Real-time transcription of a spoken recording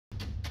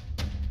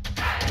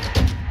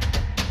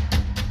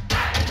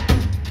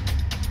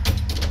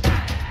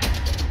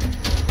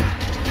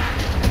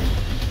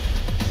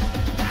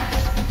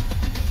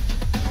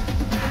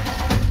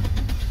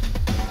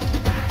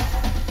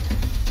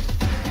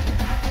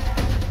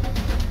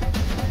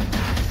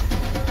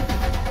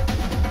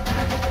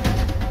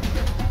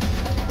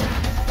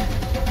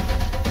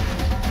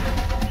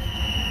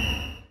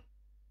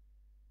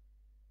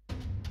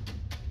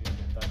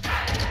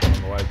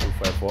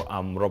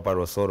I'm Robert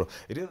Osoro.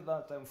 It is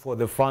that time for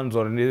the fans,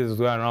 or it is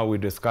where now we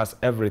discuss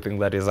everything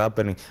that is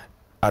happening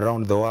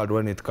around the world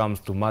when it comes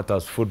to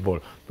matters football,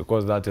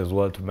 because that is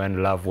what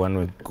men love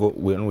when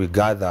we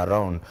gather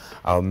around.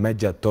 Our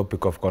major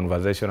topic of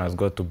conversation has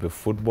got to be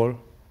football,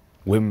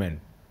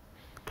 women,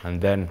 and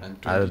then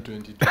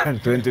 2022.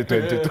 and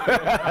 2022.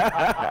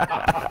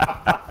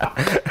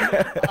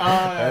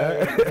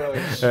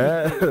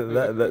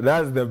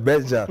 That's the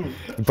major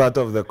part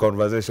of the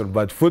conversation.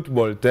 But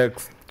football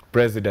takes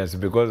precedence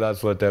because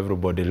that's what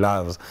everybody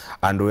loves,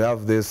 and we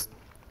have this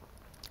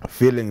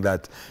feeling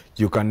that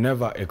you can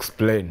never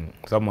explain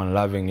someone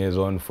loving his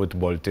own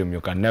football team.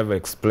 You can never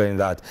explain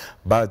that,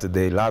 but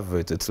they love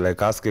it. It's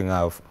like asking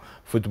a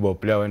football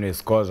player when he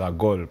scores a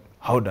goal,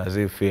 how does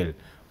he feel?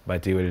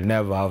 But he will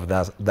never have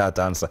that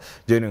answer.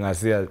 Joining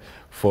us here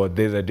for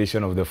this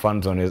edition of the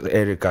Fun Zone is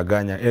Eric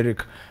Aganya.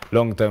 Eric,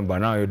 long time, but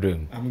now you're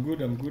doing? I'm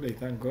good, I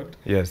thank God.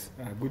 Yes.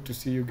 Good to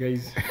see you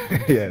guys.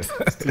 Yes.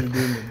 Still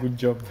doing a good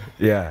job.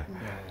 Yeah.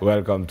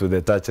 Welcome to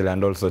the Touchline,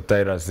 and also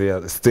Tiras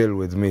here, still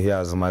with me here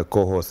as my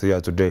co-host here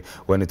today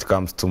when it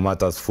comes to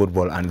matters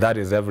football, and that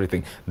is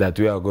everything that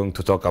we are going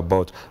to talk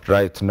about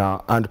right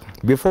now. And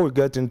before we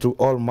get into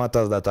all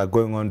matters that are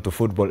going on to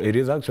football, it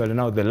is actually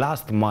now the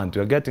last month.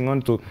 We are getting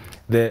on to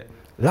the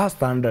last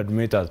 100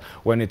 meters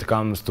when it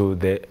comes to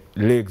the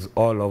leagues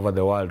all over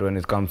the world, when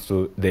it comes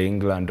to the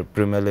England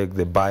Premier League,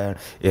 the Bayern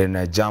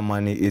in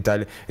Germany,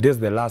 Italy. It is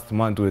the last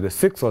month with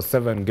 6 or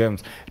 7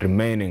 games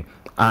remaining,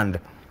 and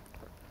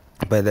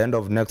by the end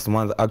of next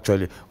month,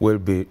 actually, we'll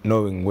be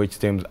knowing which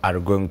teams are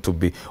going to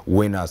be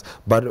winners.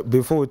 But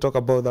before we talk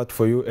about that,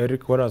 for you,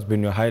 Eric, what has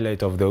been your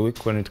highlight of the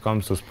week when it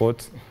comes to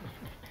sports?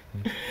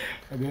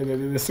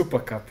 The Super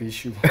Cup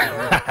issue.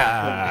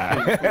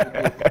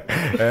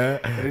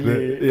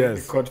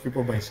 Really caught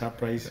people by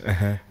surprise.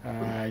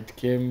 It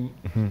came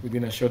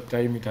within a short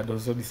time. It had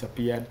also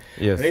disappeared.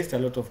 Raised a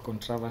lot of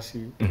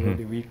controversy throughout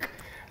the week.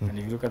 And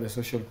if you look at the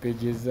social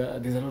pages,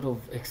 there's a lot of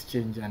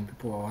exchange, and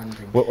people are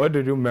wondering. What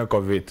did you make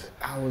of it?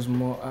 I was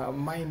more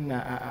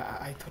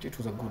I thought it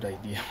was a good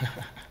idea.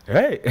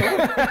 Hey,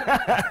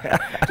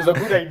 it was a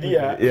good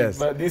idea. Yes.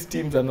 But these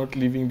teams are not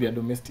leaving their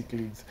domestic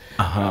leagues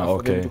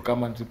for them to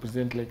come and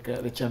represent like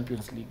the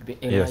Champions League, the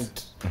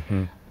elite.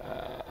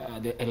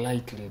 The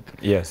elite league.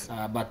 Yes.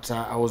 But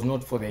I was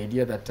not for the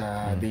idea that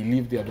they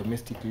leave their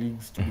domestic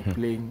leagues to be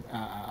playing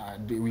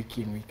the week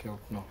in, week out.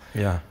 No.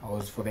 Yeah. I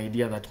was for the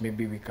idea that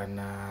maybe we can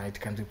it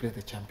can replace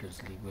the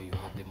Champions League, where you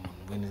have them on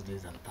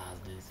Wednesdays and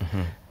Thursdays,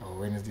 or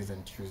Wednesdays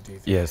and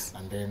Tuesdays. Yes.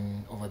 And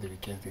then over the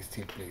weekends they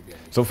still play their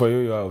league. So for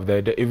you have the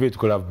idea, if it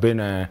could have been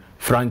a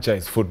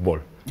franchise football.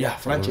 Yeah,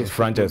 franchise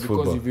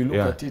football. Because if you look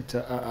at it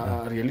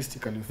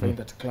realistically, you find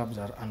that clubs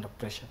are under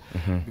pressure.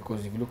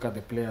 Because if you look at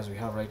the players we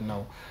have right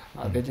now,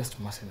 they're just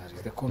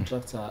mercenaries. The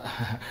contracts are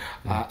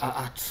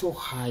so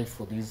high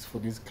for these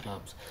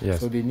clubs. Yes.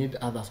 So they need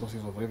other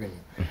sources of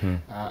revenue.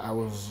 I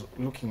was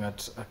looking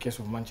at a case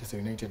of Manchester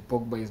United.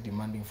 Pogba is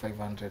demanding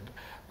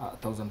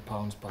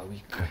 £500,000 per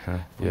week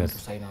for him to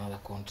sign another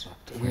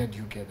contract. Where do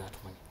you get that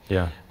money?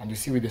 Yeah. And you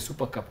see, with the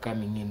Super Cup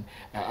coming in,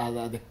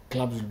 the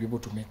clubs will be able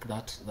to make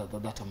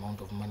that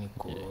amount of money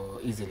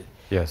easily.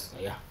 Yes.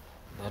 Yeah.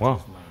 Wow.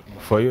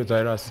 For you,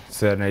 Tiras,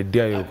 it's an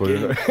idea you could.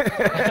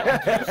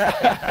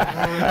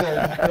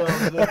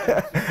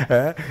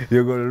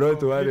 You're going to know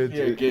to add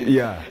it.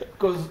 Yeah.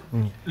 Because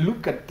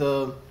look at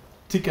the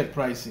ticket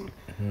pricing.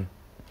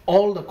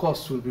 All the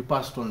costs will be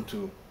passed on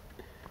to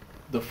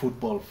the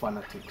football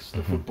fanatics,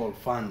 the football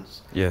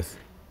fans. Yes.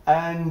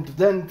 And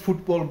then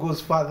football goes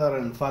further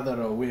and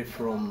further away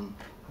from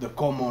the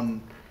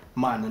common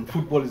man. And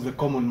football is the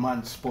common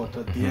man's sport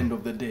at the end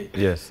of the day.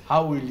 Yes.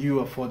 How will you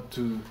afford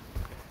to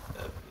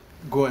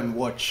go and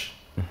watch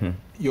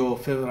your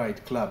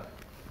favorite club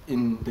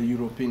in the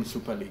European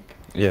Super League?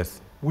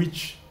 Yes.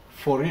 Which,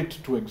 for it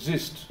to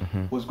exist,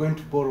 was going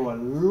to borrow a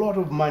lot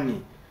of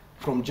money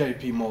from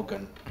JP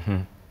Morgan.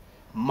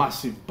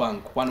 Massive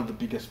bank, one of the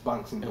biggest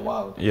banks in the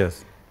world.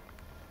 Yes.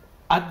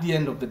 At the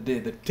end of the day,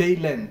 the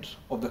tail end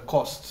of the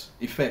cost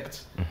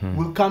effect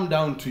will come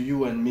down to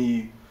you and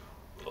me,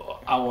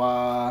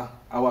 our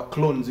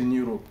clones in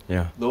Europe,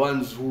 the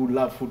ones who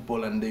love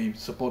football and they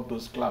support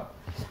those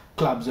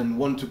clubs and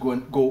want to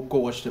go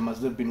watch them, as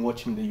they've been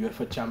watching the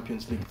UEFA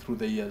Champions League through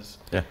the years.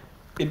 Yeah.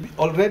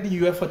 Already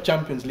UEFA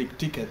Champions League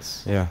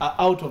tickets are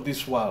out of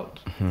this world.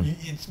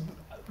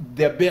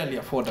 They're barely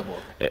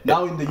affordable.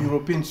 Now in the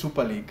European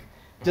Super League,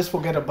 just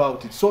forget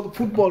about it. So the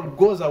football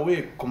goes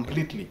away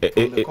completely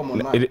from the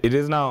common man. It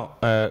is now,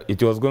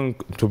 it was going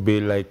to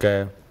be like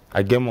a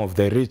game of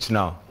the rich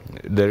now.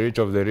 The rich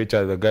of the rich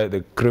are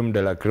the creme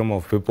de la creme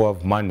of people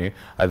of money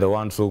are the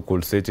ones who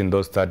could sit in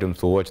those stadiums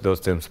to watch those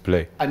teams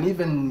play. And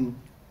even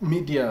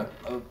media,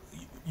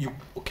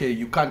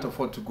 you can't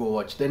afford to go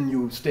watch. Then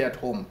you stay at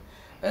home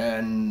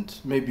and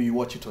maybe you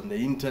watch it on the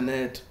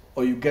internet,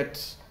 or you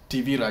get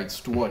TV rights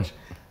to watch.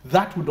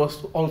 That would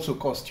also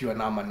cost you an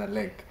arm and a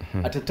leg.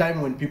 At a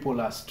time when people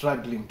are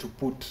struggling to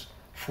put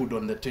food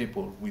on the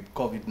table with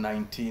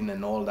COVID-19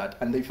 and all that,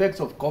 and the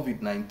effects of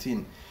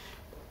COVID-19,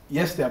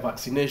 yes, there are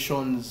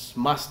vaccinations,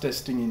 mass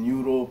testing in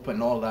Europe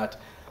and all that,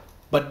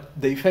 but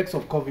the effects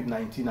of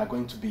COVID-19 are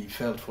going to be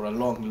felt for a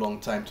long, long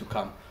time to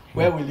come.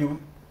 Where will you,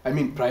 I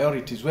mean,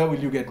 priorities, where will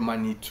you get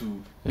money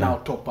to now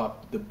top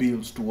up the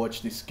bills to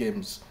watch these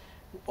games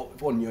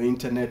on your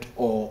internet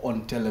or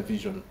on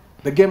television?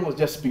 The game was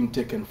just being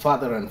taken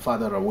farther and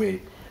farther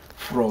away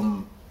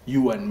from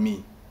you and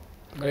me.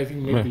 I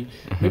think maybe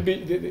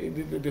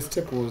the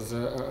step was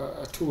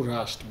too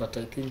rushed, but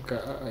I think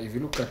if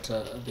you look at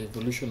the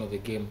evolution of the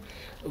game,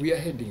 we are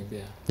heading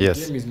there. Yes.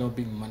 The game is now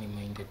being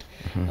money-minded.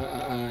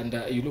 And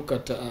you look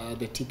at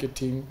the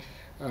ticketing,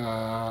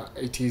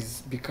 it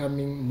is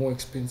becoming more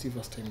expensive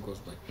as time goes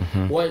by.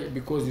 Why?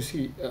 Because you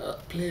see, the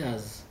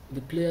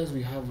players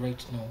we have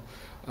right now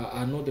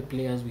are not the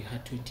players we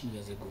had 20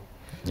 years ago.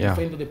 You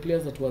find that the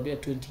players that were there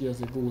 20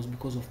 years ago was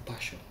because of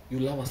passion. You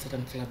love a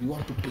certain club, you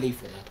want to play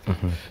for that club.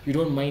 You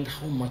don't mind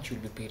how much you'll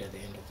be paid at the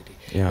end of the day.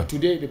 But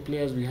today, the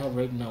players we have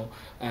right now,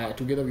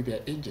 together with their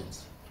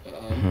agents,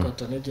 look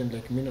at an agent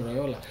like Mino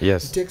Raiola.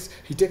 Yes.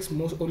 He takes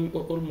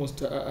almost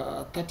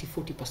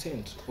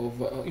 30-40%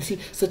 of you see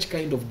such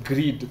kind of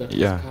greed that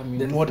is coming.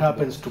 Then what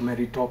happens to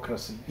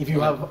meritocracy if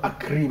you have a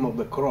cream of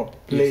the crop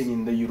playing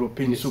in the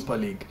European Super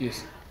League,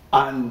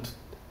 and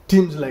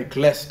teams like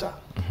Leicester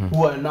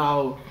who are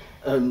now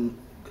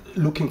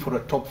looking for a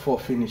top 4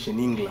 finish in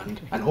England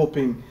and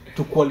hoping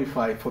to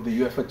qualify for the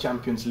UEFA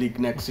Champions League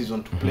next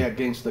season to play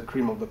against the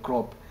cream of the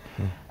crop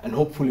and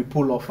hopefully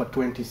pull off a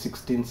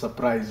 2016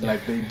 surprise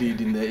like they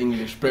did in the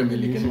English Premier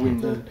League and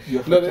win the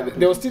UEFA Champions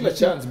there was still a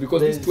chance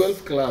because these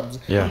 12 clubs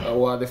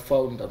were the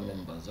founder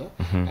members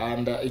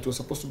and it was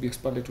supposed to be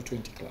expanded to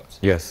 20 clubs.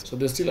 Yes. So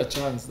there's still a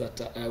chance that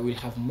we'll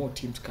have more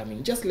teams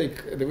coming, just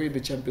like the way the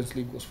Champions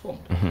League was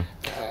formed.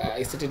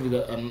 It started with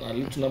a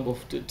little number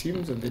of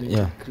teams and then it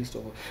increased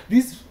over.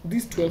 These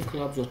 12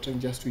 clubs were trying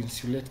just to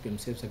insulate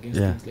themselves against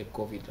things like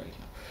COVID right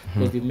now.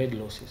 Because they made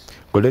losses.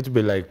 Could it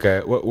be like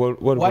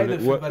why the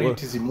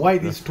favoritism? Why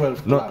these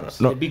 12 clubs?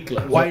 The big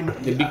clubs. Why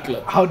the big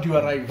clubs? How do you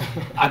arrive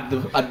at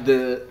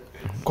the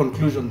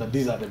conclusion that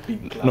these are the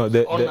big clubs? No,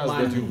 the honors.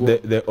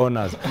 The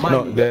honors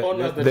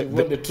that you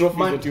won, the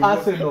trophies that you won.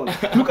 Arsenal.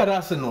 Look at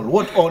Arsenal.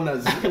 What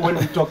honors when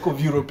we talk of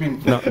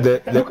European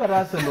football? Look at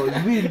Arsenal.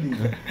 Really,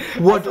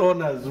 what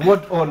honors?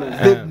 What honors?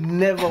 They've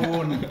never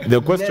won.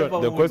 The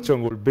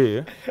question would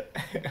be,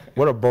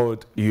 what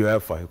about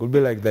UEFA? It could be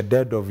like the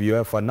dead of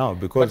UEFA now,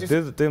 because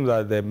these teams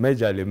are the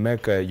majorly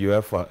make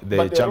UEFA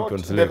the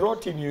Champions League. The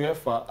rot in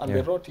UEFA and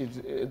the rot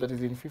that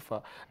is in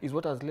FIFA is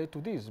what has led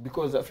to this,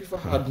 because FIFA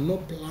had no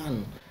plan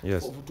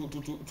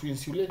to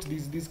insulate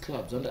these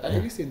clubs. And I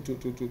listened to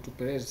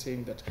Perez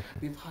saying that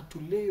they've had to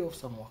lay off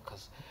some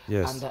workers.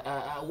 Yes. And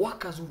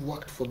workers who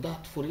worked for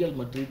Real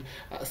Madrid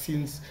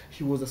since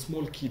he was a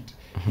small kid.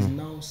 He's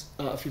now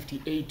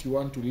 58, you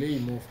want to lay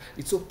him off.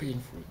 It's so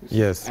painful.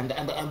 Yes. And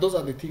those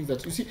are the things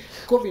that, you see,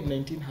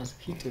 COVID-19 has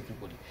hit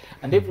everybody.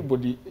 And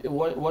everybody,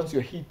 once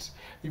you're hit,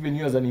 even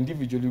you as an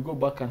individual, you go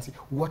back and say,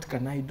 what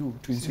can I do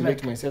to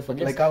insulate myself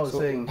against? Like I was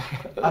saying,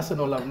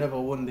 Arsenal have never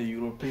won the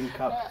European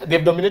Cup.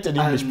 They've dominated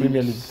the English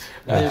Premier League.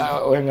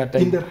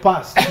 In the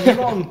past, a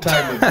long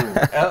time ago.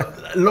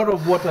 A lot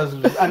of waters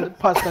and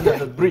passed under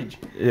the bridge.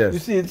 Yes. You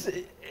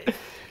see,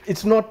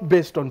 it's not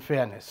based on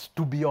fairness,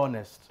 to be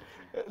honest.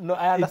 No,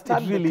 I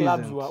understand really the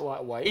clubs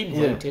were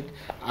invited.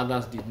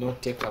 Others did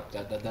not take up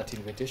that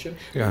invitation.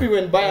 Maybe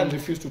when Bayern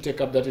refused to take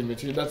up that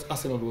invitation, that's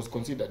Arsenal was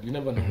considered. You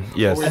never know.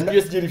 Yes. When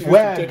PSG refused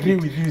to take it,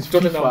 with you,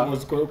 Tottenham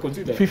was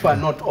considered. FIFA are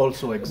not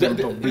also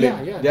exempt of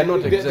blame. They are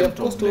not exempt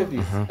of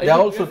blame. They are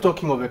also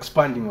talking of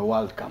expanding a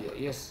World Cup.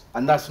 Yes.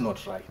 And that's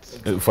not right.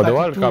 For the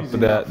World Cup,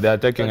 they are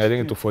taking, I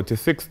think, to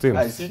 46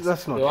 teams.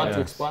 That's not They want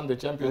to expand the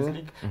Champions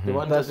League. They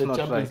want the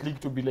Champions League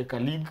to be like a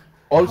league.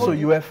 Also,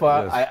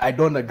 UEFA, I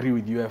don't agree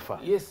with UEFA.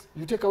 Yes,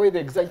 you take away the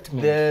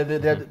excitement.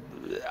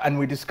 And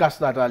we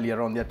discussed that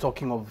earlier on. They're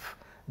talking of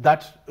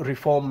that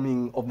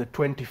reforming of the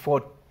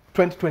 2024-2025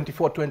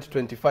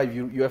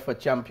 UEFA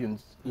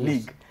Champions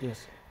League.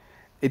 Yes.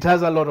 It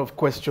has a lot of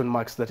question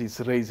marks that it's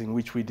raising,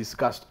 which we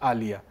discussed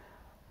earlier.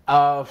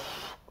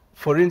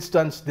 For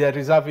instance, they're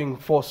reserving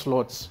 4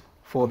 slots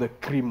for the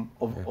cream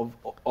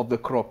of the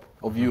crop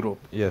of Europe.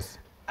 Yes.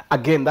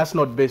 Again, that's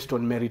not based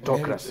on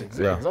meritocracy.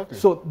 Exactly.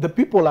 So the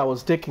people I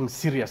was taking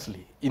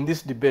seriously in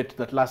this debate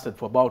that lasted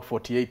for about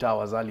 48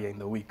 hours earlier in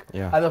the week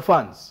are the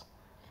fans.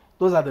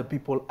 Those are the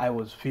people I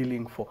was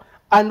feeling for.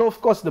 And of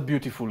course, the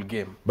beautiful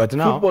game. But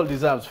now, football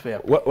deserves fair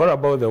play. What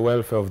about the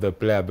welfare of the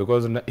player?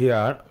 Because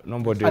here,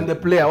 nobody... And the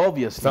player,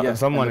 obviously.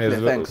 Someone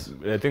is...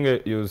 I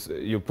think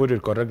you put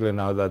it correctly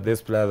now that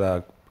these players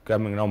are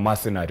coming now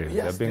mercenaries.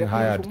 Yes, they're being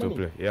hired to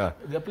play. Yeah,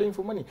 they're playing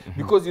for money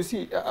because you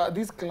see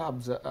these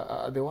clubs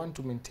they want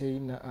to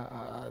maintain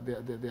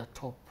their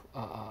top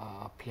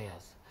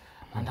players.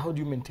 And how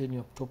do you maintain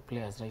your top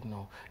players right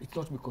now? It's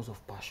not because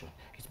of passion.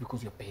 It's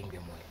because you're paying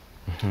them well.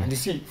 And you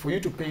see, for you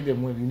to pay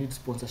them well, you need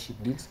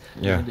sponsorship deals.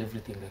 You need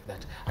everything like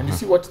that. And you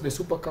see what the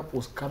Super Cup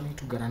was coming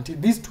to guarantee.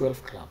 These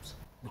 12 clubs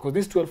because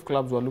these 12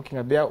 clubs were looking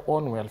at their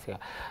own welfare,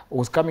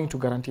 was coming to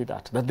guarantee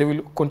that they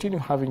will continue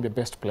having the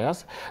best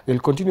players, they'll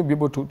continue to be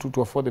able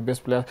to afford the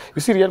best players.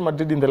 You see, Real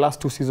Madrid in the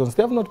last 2 seasons,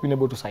 they have not been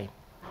able to sign.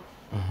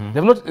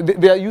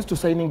 They are used to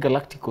signing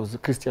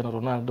Galacticos, Cristiano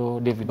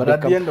Ronaldo, David But Beckham.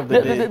 at the end of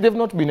the day, they've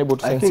not been able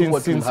to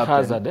sign since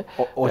Hazard.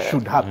 Or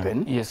should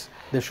happen, yes.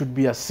 There should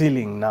be a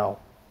ceiling now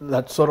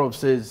that sort of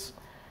says,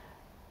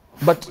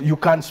 but you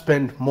can't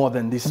spend more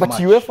than this much. But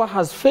UEFA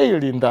has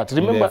failed in that.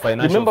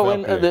 Remember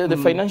when the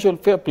financial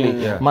fair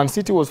play, Man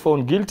City was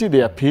found guilty,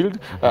 they appealed,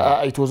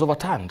 it was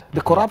overturned.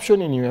 The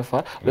corruption in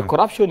UEFA, the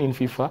corruption in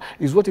FIFA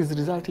is what is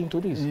resulting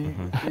to this.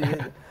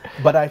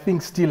 But I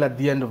think still at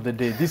the end of the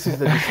day, this is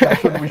the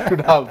discussion we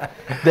should have.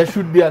 There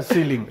should be a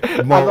ceiling.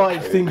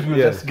 Otherwise things will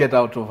just get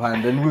out of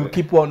hand and we'll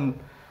keep on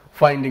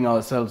finding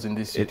ourselves in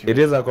this situation. It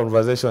is a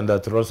conversation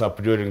that rose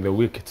up during the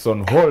week. It's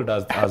on hold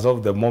as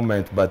of the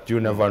moment, but you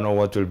never know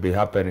what will be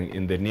happening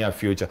in the near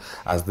future,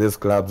 as these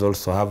clubs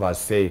also have a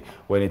say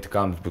when it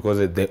comes, because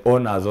the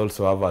owners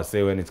also have a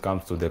say when it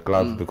comes to the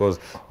clubs, because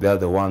they are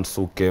the ones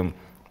who came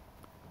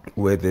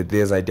with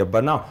this idea.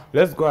 But now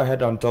let's go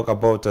ahead and talk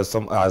about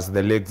as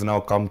the leagues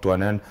now come to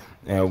an end.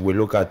 We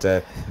look at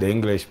the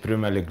English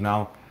Premier League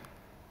now.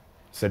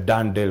 It's a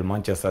done deal.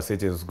 Manchester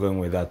City is going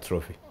with that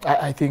trophy.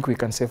 I think we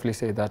can safely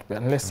say that,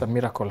 unless a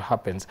miracle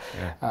happens.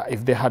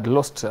 If they had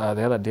lost the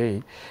other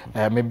day,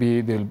 maybe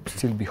there'll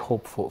still be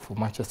hope for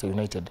Manchester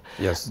United.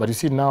 Yes. But you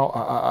see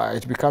now,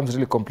 it becomes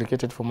really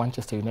complicated for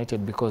Manchester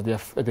United because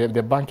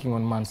they're banking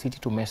on Man City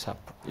to mess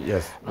up.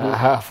 Yes.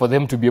 For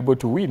them to be able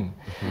to win.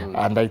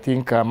 And I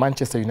think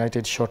Manchester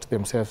United shot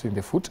themselves in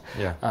the foot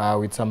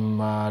with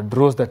some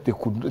draws that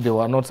they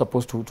were not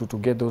supposed to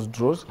get those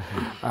draws.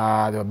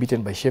 They were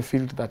beaten by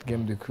Sheffield. That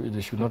game they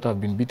should not have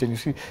been beaten. You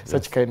see,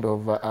 such kind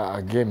of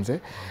games,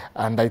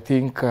 and I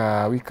think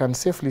we can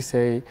safely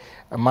say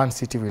Man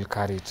City will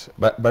carry it.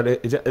 But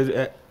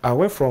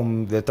away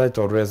from the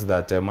title race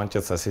that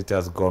Manchester City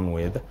has gone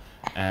with,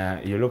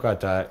 you look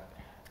at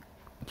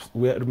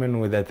we remain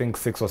with I think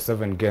 6 or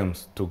 7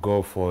 games to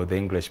go for the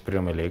English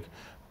Premier League.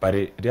 But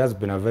it has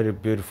been a very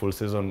beautiful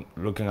season,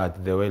 looking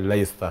at the way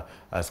Leicester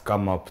has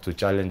come up to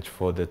challenge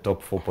for the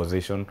top 4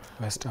 position.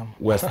 West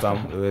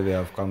Ham, the way they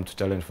have come to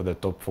challenge for the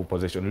top 4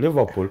 position.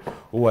 Liverpool,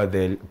 who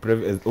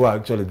are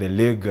actually the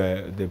league,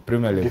 the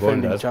Premier League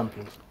defending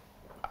champions,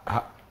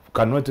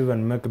 cannot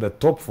even make the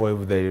top 4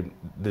 if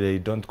they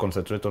don't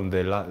concentrate on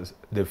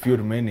the few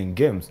remaining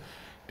games.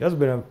 It has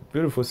been a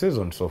beautiful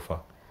season so far.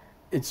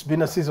 It's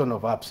been a season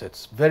of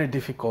upsets, very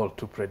difficult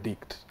to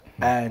predict,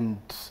 and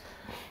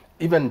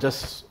even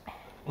just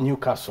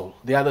Newcastle.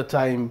 The other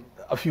time,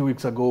 a few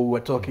weeks ago, we were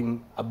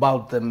talking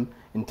about them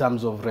in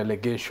terms of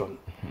relegation.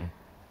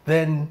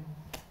 Then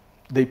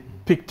they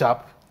picked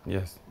up,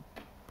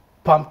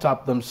 pumped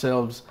up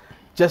themselves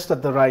just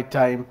at the right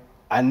time,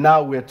 and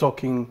now we're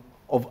talking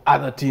of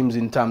other teams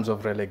in terms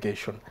of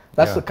relegation.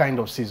 That's the kind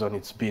of season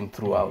it's been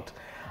throughout.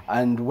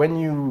 And when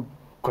you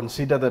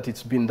consider that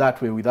it's been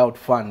that way without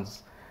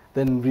fans,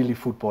 then really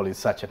football is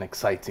such an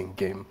exciting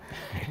game.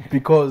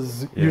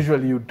 Because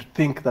usually you'd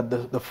think that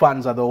the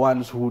fans are the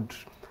ones who would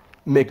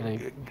make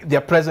their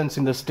presence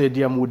in the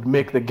stadium would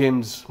make the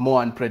games more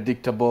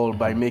unpredictable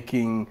by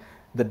making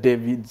the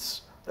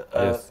Davids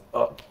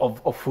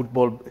of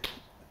football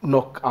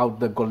knock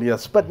out the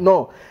Goliaths. But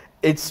no,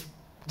 it's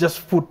just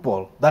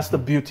football. That's the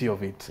beauty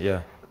of it.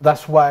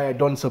 That's why I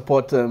don't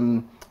support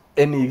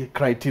any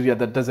criteria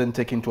that doesn't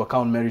take into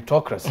account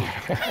meritocracy.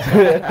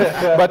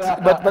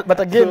 but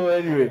again, so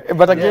anyway,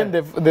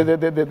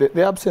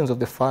 the absence of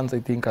the fans,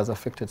 I think, has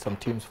affected some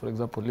teams. For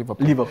example,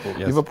 Liverpool.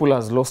 Liverpool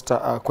has lost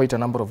quite a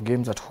number of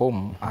games at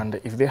home, and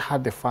if they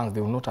had the fans,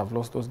 they would not have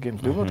lost those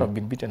games. They would not have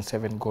been beaten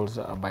 7 goals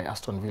by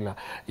Aston Villa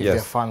if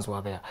their fans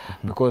were there.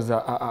 Because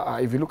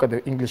if you look at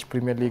the English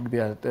Premier League,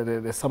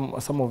 some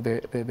of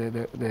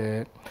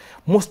the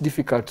most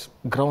difficult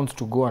grounds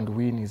to go and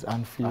win is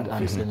Anfield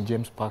and St.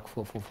 James Park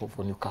for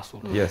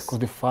Newcastle. Because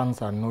the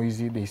fans are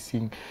noisy, they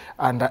sing,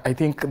 and I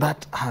think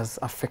that has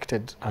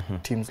affected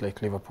teams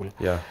like Liverpool.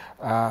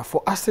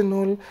 For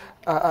Arsenal,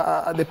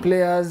 the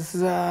players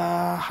they're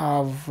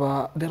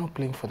not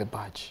playing for the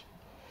badge.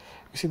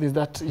 You see, there's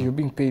that you're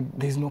being paid,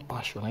 there's no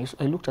passion.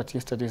 I looked at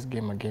yesterday's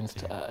game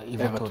against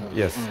Everton.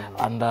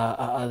 And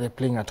they're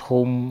playing at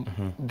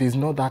home. There's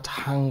no that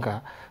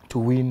hunger to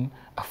win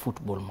a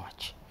football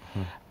match.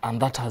 And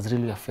that has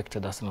really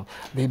affected Arsenal.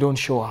 They don't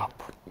show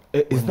up.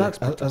 Has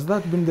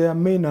that been their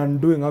main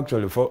undoing,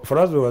 actually? For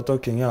us, we were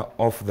talking here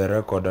off the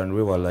record, and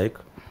we were like,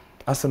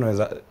 Arsenal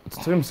it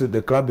seems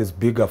the club is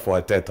bigger for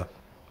Arteta.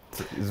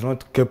 It's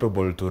not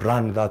capable to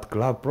run that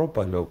club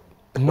properly.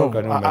 No,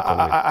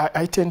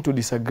 I tend to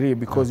disagree,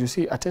 because you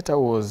see, Arteta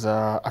was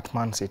at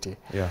Man City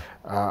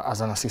as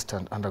an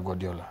assistant under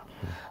Guardiola.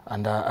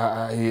 And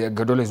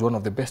Guardiola is one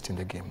of the best in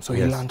the game, so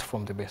he learned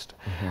from the best.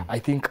 I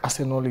think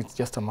Arsenal, it's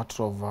just a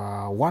matter of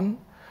one,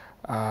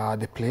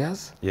 the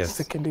players,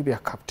 secondly, their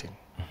captain.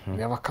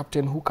 They have a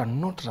captain who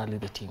cannot rally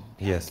the team.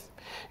 You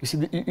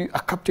see, a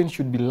captain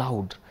should be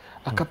loud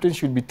A captain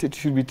should be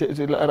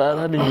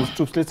running his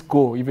troops. Let's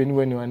go. Even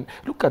when you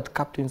look at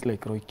captains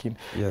like Roy Keane.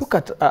 Yes. Look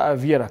at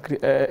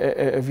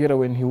Vieira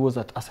when he was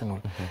at Arsenal.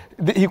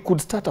 He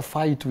could start a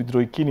fight with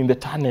Roy Keane in the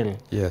tunnel.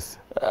 Yes.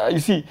 You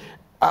see,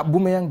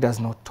 Aubameyang does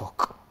not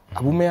talk.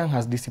 Aubameyang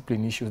has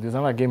discipline issues. There's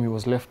another game he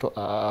was left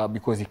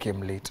because he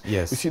came late.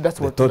 Yes. You see, that's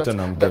what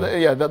Tottenham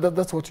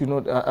that's what you know.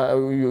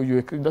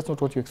 That's not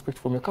what you expect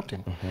from your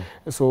captain.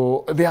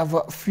 So they have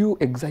a few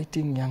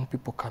exciting young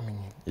people coming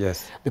in.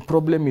 Yes. The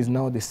problem is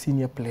now the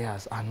senior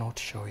players are not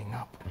showing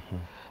up.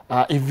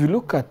 If you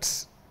look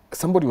at,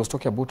 somebody was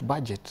talking about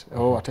budget.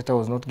 Oh, Arteta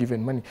was not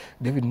given money.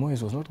 David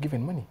Moyes was not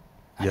given money.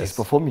 And he's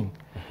performing.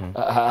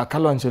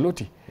 Carlo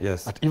Ancelotti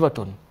at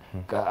Everton.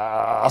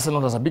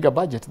 Arsenal has a bigger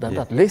budget than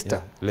that.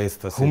 Leicester.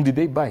 Leicester. Whom did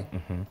they buy?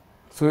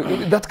 So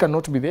that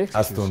cannot be the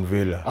excuse.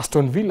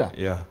 Aston Villa.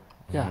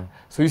 Yeah.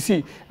 So you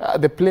see,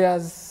 the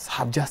players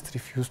have just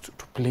refused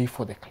to play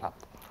for the club.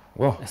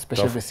 Well,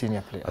 especially the senior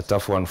players. A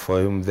tough one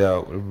for him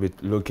there. We'll be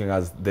looking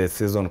as the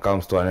season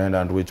comes to an end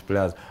and which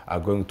players are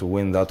going to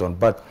win that one.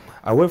 But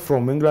away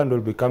from England,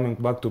 we'll be coming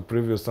back to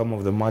preview some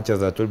of the matches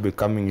that will be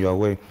coming your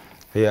way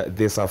here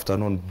this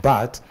afternoon.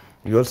 But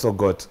you also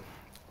got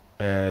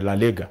La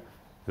Liga.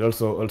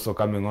 Also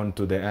coming on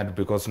to the end,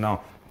 because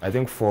now I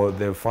think for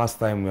the first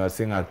time we are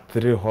seeing a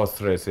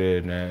 3-horse race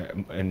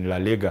in La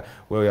Liga,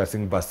 where we are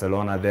seeing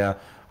Barcelona there,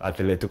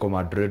 Atletico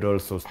Madrid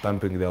also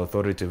stamping the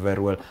authority very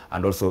well,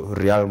 and also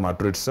Real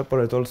Madrid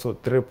separate also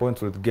 3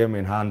 points with game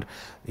in hand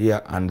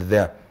here and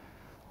there.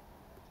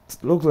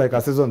 It looks like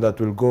a season that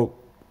will go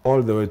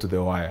all the way to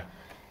the wire.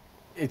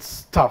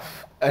 It's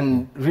tough,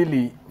 and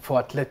really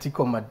for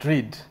Atletico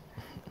Madrid,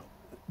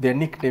 their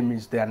nickname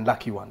is the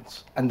unlucky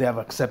ones, and they have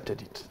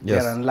accepted it.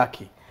 Yes. They're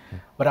unlucky.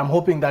 But I'm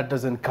hoping that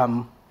doesn't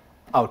come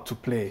out to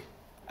play,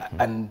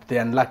 and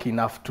they're unlucky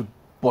enough to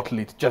bottle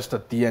it just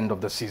at the end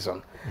of the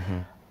season.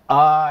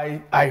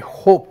 I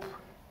hope,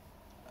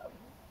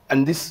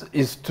 and this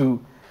is to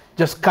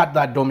just cut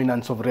that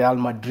dominance of Real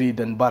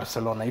Madrid and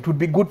Barcelona. It would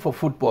be good for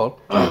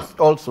football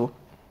also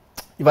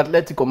if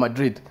Atletico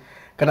Madrid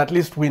can at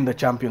least win the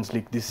Champions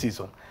League this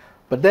season.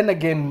 But then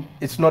again,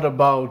 it's not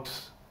about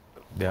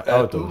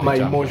my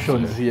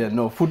emotions here.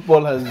 No,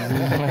 football has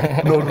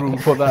no room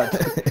for that.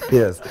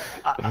 Yes.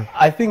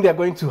 I think they're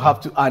going to have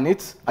to earn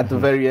it at the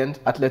very end.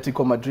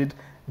 Atletico Madrid,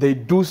 they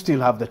do still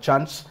have the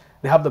chance.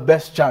 They have the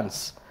best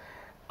chance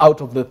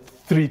out of the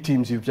 3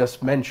 teams you've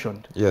just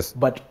mentioned. Yes.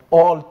 But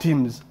all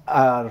teams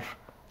are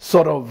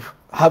sort of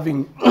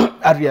having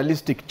a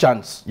realistic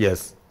chance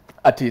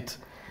at it.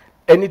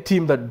 Any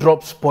team that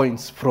drops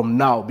points from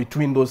now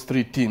between those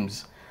 3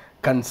 teams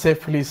can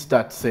safely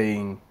start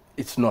saying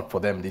it's not for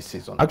them this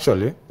season.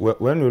 Actually,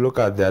 when you look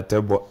at their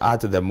table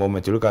at the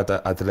moment, you look at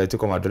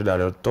Atletico Madrid at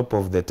the top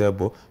of the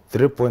table,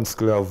 3 points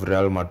clear of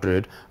Real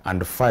Madrid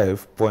and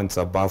 5 points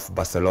above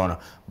Barcelona.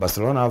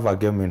 Barcelona have a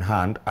game in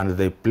hand and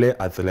they play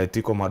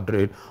Atletico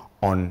Madrid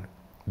on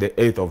the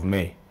 8th of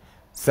May.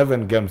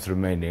 7 games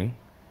remaining.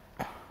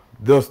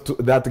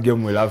 That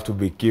game will have to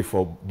be key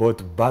for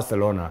both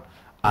Barcelona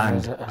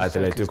and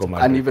Atletico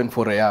Madrid. And even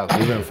for Real.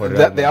 Even for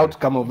Real the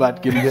outcome of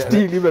that game,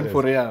 still even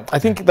for Real. I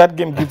think that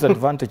game gives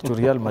advantage to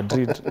Real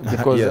Madrid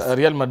because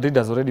Real Madrid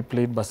has already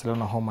played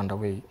Barcelona home and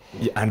away.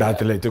 And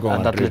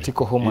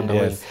Atletico home and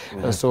away.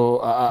 So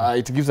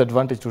it gives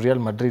advantage to Real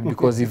Madrid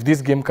because if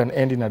this game can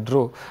end in a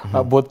draw,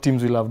 both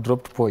teams will have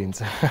dropped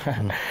points.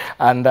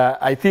 And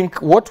I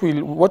think what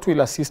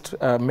will assist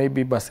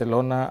maybe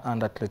Barcelona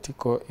and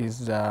Atletico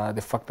is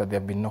the fact that they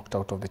have been knocked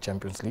out of the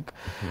Champions League.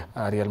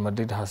 Real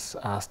Madrid has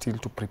still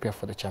to prepare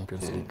for the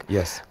Champions League.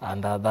 Yes.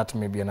 And that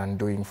may be an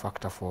undoing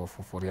factor for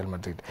Real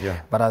Madrid. Yeah.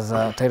 But as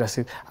Tiras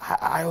said,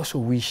 I also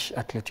wish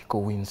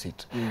Atletico wins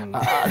it.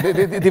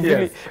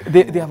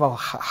 They have a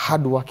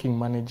hard-working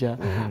manager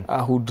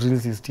who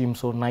drills his team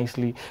so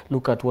nicely.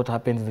 Look at what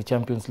happened in the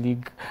Champions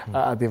League.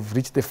 They've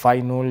reached the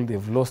final.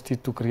 They've lost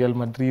it to Real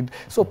Madrid.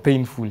 So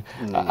painful.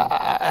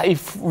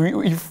 If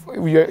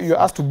you're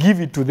asked to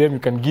give it to them, you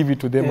can give it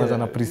to them as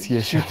an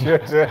appreciation.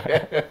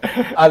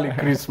 Early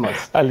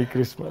Christmas. Early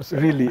Christmas.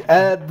 Really.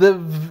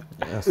 They've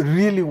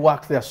really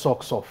worked their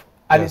socks off.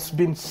 And it's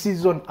been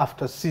season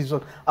after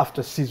season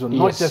after season,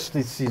 not just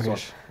this season.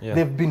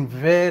 They've been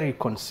very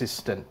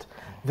consistent.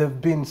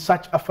 They've been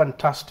such a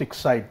fantastic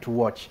side to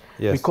watch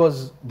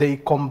because they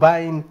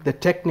combine the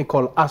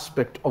technical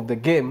aspect of the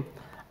game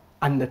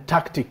and the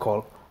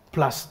tactical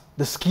plus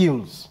the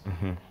skills.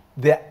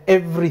 They're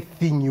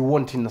everything you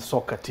want in a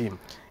soccer team.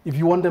 If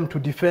you want them to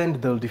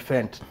defend, they'll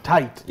defend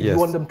tight. If you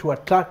want them to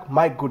attack,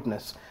 my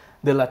goodness,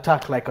 they'll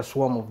attack like a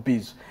swarm of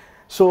bees.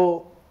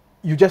 So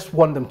you just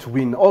want them to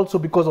win. Also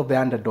because of the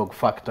underdog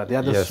factor. They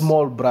are the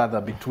small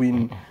brother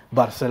between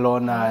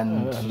Barcelona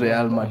and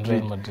Real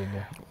Madrid.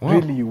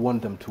 Really, you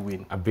want them to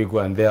win. A big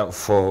one there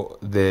for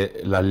the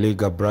La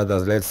Liga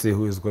brothers. Let's see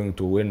who is going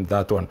to win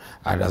that one.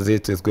 And as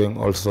it is going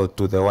also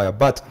to the wire.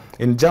 But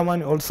in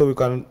Germany also, we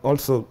can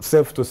also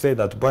safe to say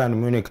that Bayern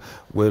Munich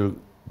will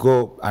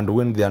go and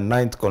win their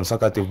 9th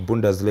consecutive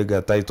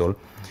Bundesliga title.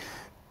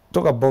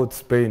 Talk about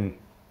Spain,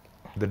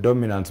 the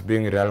dominance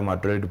being Real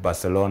Madrid,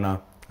 Barcelona,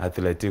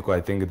 Atletico,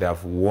 I think they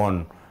have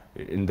won,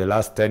 in the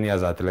last 10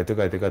 years, Atletico,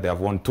 I think they have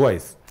won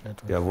twice.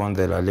 They have won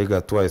the La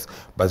Liga twice.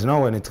 But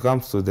now when it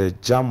comes to the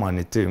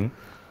Germany team,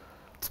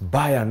 it's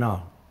Bayern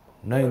now.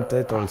 9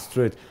 titles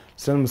straight.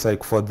 Seems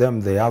like for them,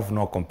 they have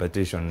no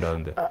competition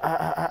down there.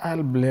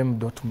 I'll blame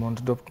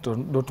Dortmund.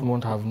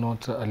 Dortmund have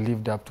not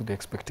lived up to the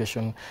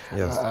expectation.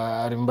 Yes.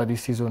 I remember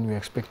this season we were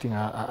expecting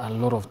a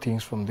lot of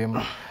things from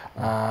them.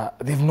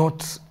 They've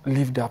not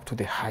lived up to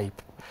the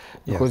hype.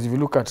 Because if you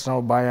look at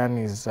now,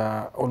 Bayern is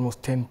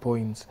almost 10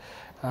 points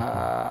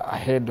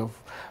ahead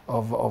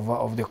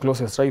of the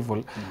closest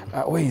rival.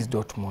 Where is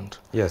Dortmund?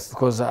 Yes.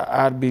 Because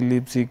RB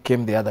Leipzig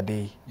came the other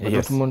day. But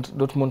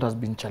Dortmund has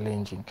been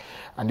challenging.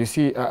 And you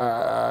see,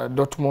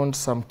 Dortmund,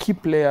 some key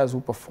players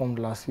who performed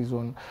last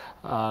season,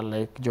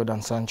 like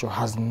Jordan Sancho,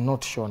 has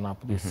not shown up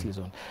this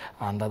season.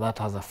 And that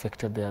has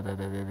affected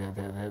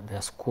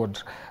their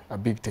squad a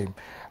big time.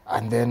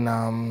 And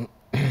then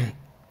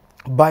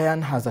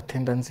Bayern has a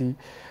tendency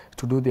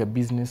to do their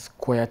business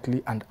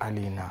quietly and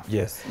early enough.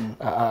 Yes.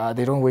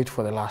 They don't wait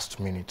for the last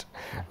minute.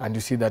 And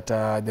you see that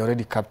they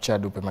already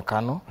captured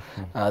Upamecano.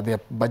 They're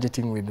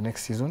budgeting with the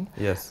next season.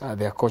 Yes.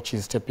 Their coach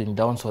is stepping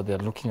down, so they're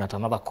looking at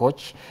another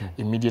coach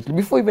immediately,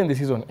 before even the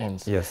season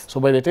ends. Yes.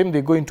 So by the time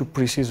they go into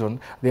pre-season,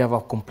 they have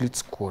a complete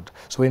squad.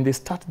 So when they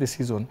start the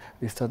season,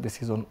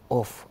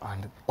 off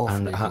and off.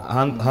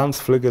 And Hans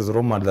Flick is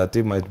rumored that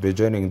he might be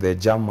joining the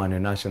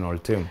German national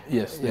team.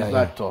 Yes, there's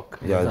that talk.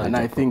 Yeah, and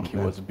I think he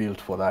was built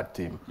for that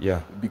team. Yeah.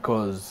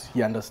 Because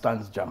he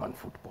understands German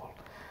football.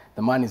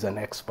 The man is an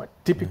expert.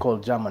 Typical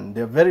German.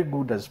 They're very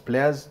good as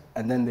players,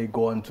 and then they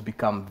go on to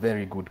become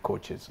very good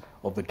coaches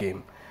of the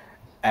game.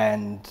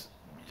 And,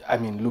 I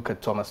mean, look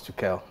at Thomas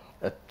Tuchel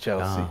at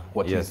Chelsea,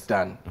 what he's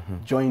done.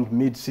 Joined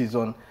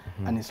mid-season,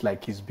 and it's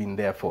like he's been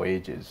there for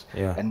ages.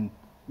 Yeah. And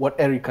what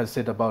Eric has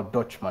said about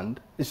Dortmund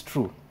is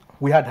true.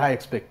 We had high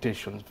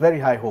expectations, very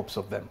high hopes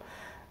of them.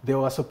 They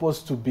were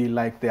supposed to be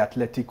like the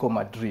Atletico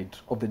Madrid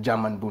of the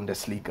German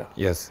Bundesliga.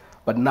 Yes.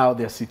 But now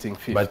they're sitting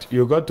fifth. But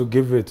you got to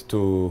give it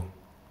to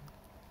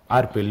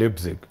RB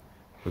Leipzig,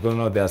 because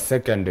now they are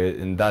second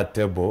in that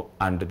table,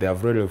 and they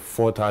have really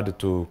fought hard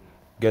to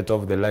get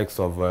off the likes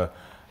of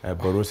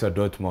Borussia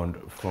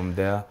Dortmund. From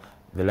there,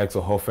 the likes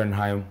of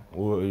Hoffenheim,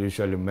 who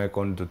usually make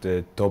on to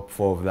the top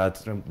 4 of that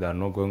team, they are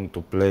not going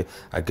to play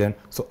again.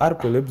 So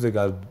RB Leipzig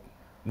has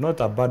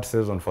not a bad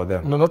season for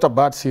them. No, not a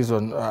bad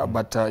season,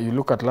 but you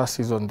look at last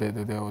season,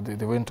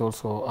 they went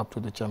also up to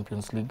the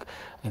Champions League.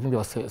 I think they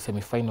were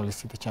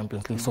semi-finalists in the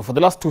Champions League. So for the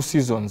last 2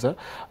 seasons,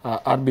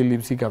 RB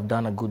Leipzig have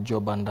done a good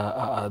job, and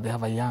they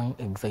have a young,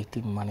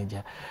 exciting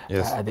manager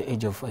at the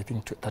age of, I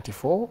think,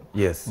 34.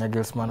 Yes.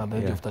 Nagelsmann at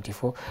the age of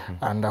 34,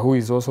 and who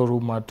is also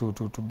rumored to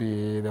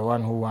be the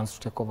one who wants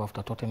to take over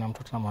after Tottenham.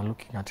 Tottenham are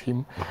looking at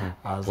him.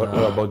 As, what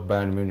about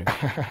Bayern Munich?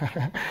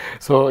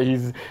 So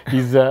he's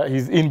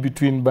in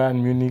between Bayern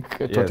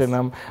Munich,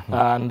 Tottenham,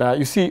 and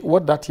you see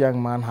what that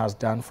young man has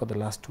done for the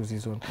last 2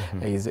 seasons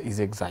is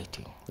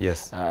exciting.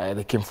 Yes.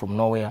 They came from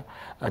nowhere,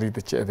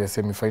 reached the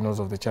semi-finals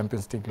of the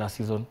Champions League last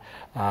season.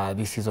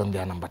 This season they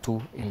are number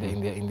 2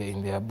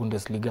 in their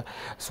Bundesliga.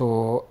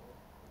 So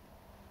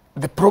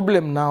the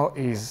problem now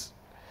is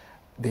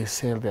they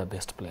sell their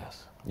best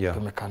players. Yeah.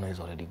 Upamecano is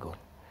already gone.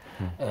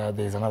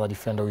 There's another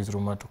defender who is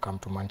rumored to come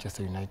to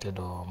Manchester United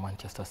or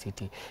Manchester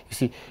City. You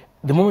see,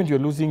 the moment you're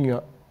losing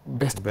your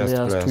best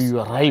players to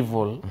your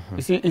rival.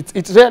 You see,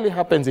 it rarely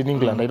happens in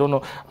England. I don't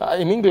know.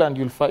 In England,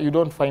 you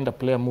don't find a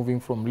player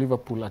moving from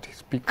Liverpool at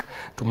his peak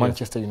to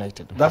Manchester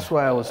United. That's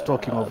why I was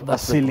talking of a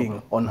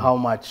ceiling on how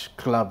much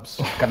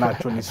clubs can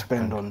actually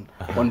spend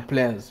on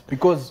players.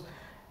 Because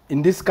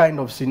in this kind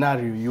of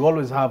scenario, you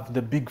always have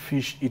the big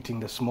fish eating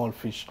the small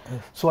fish.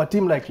 So a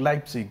team like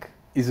Leipzig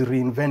is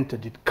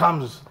reinvented. It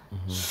comes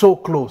so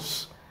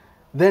close.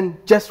 Then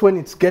just when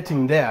it's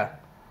getting there,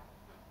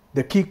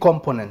 the key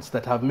components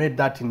that have made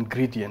that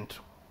ingredient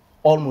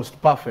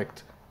almost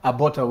perfect are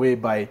bought away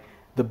by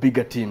the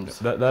bigger teams.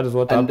 That is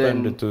what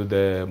happened to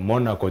the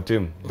Monaco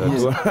team.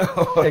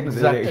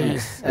 Exactly.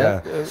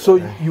 So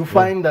you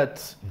find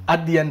that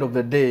at the end of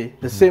the day,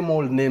 the same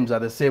old names are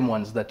the same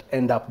ones that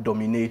end up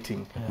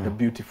dominating the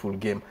beautiful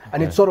game.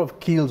 And it sort of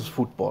kills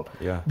football.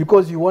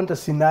 Because you want a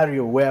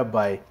scenario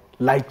whereby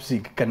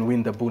Leipzig can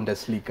win the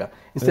Bundesliga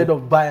instead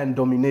of Bayern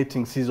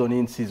dominating season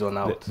in, season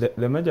out.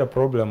 The major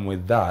problem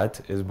with that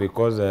is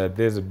because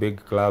these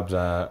big clubs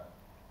are,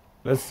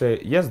 let's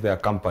say, yes, they are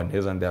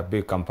companies and they are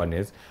big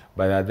companies,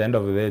 but at the end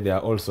of the day, they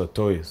are also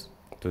toys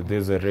to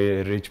these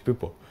rich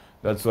people.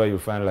 That's why you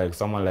find like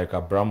someone like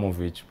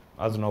Abramovich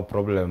has no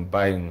problem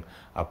buying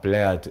a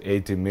player at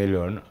 80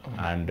 million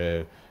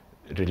and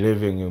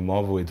relieving him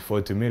off with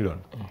 40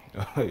 million.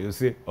 You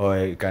see, or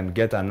he can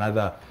get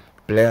another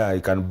player,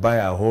 he can buy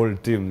a whole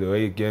team the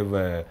way he gave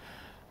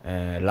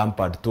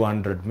Lampard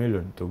 200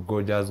 million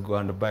to just go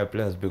and buy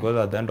players, because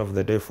at the end of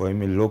the day for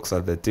him he looks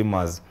at the team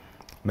as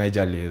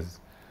major leagues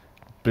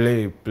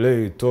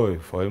play toy.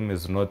 For him,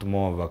 it's not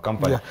more of a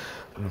company. Yeah.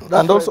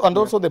 And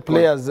also the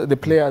players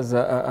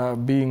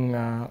being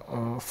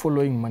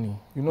following money.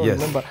 You know,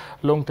 remember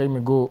long time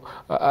ago,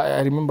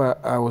 I remember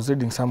I was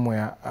reading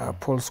somewhere,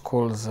 Paul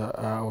Scholes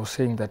was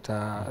saying that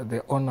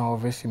the owner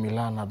of AC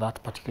Milan at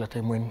that particular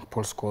time when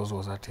Paul Scholes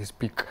was at his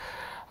peak,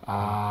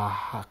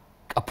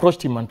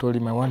 approached him and told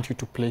him, I want you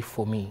to play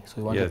for me. So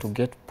he wanted to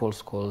get Paul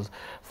Scholes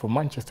from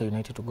Manchester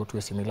United to go to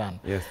AC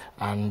Milan.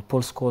 And Paul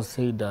Scholes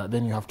said,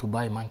 then you have to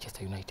buy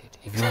Manchester United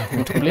if you want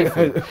me to play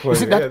for you. You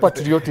see, that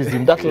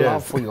patriotism, that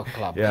love for your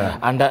club.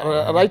 And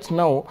right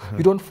now,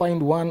 you don't find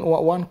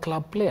one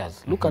club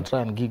players. Look at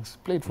Ryan Giggs,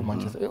 played for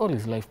Manchester all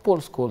his life. Paul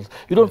Scholes,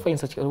 you don't find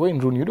such, Wayne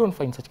Rooney, you don't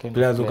find such kind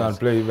players of players who can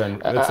play even,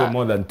 let's say,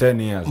 more than 10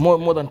 years.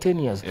 More than 10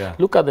 years.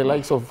 Look at the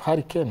likes of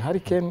Harry Kane. Harry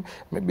Kane,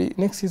 maybe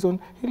next season,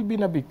 he'll be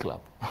in a big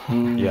club.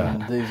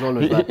 There's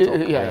always that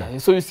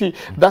talk. So you see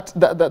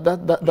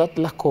that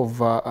lack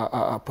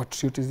of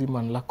patriotism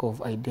and lack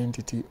of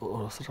identity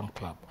or a certain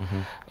club,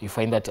 you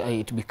find that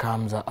it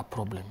becomes a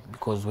problem,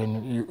 because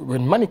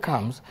when money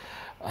comes,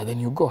 then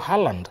you go.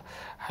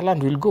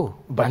 Haaland will go,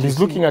 but he's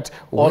looking at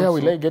where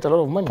will I get a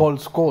lot of money. Paul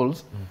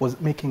Scholes was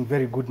making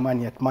very good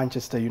money at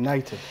Manchester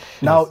United.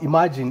 Now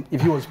imagine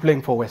if he was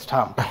playing for West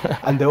Ham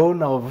and the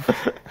owner of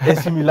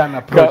AC Milan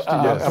approached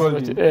him and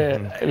told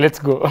him, let's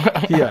go.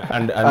 Here,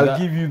 and I'll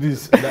give you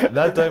this.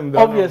 That time,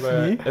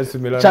 obviously, AC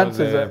Milan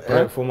chances was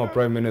the former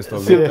Prime Minister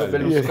of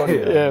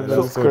Berlusconi.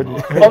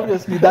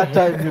 Obviously, that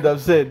time you'd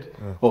have said,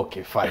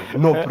 okay, fine,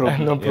 no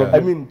problem. No problem. I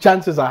mean,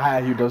 chances are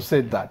higher you'd have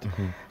said that.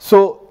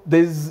 So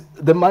there's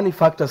the money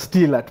factor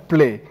still at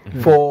play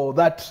for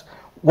that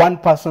one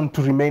person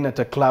to remain at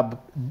a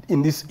club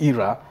in this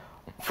era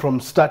from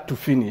start to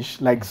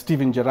finish, like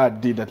Steven Gerrard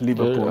did at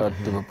Liverpool.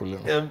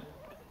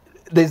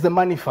 There's the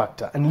money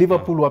factor, and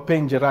Liverpool were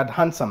paying Gerrard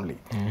handsomely.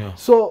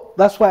 So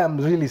that's why I'm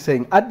really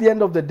saying, at the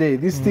end of the day,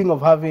 this thing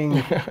of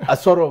having a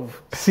sort of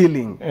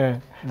ceiling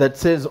that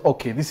says,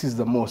 okay, this is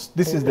the most,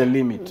 this is the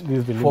limit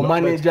for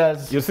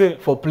managers, you see,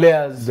 for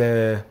players.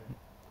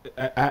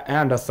 I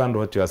understand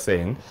what you are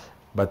saying,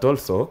 but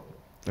also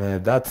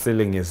that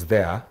ceiling is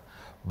there,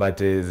 but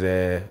is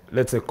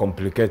let's say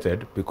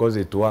complicated because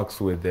it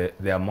works with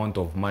the amount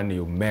of money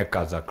you make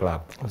as a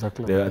club,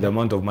 the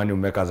amount of money you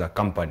make as a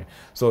company.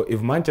 So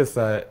if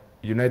Manchester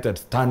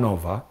United's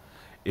turnover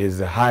is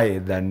higher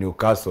than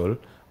Newcastle,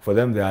 for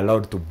them they're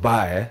allowed to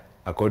buy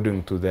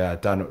according to their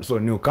turnover. So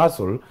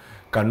Newcastle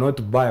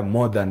cannot buy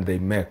more than they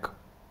make.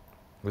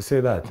 We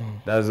say that.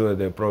 That's where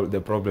the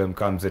problem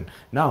comes in.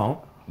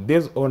 Now,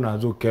 these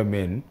owners who came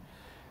in,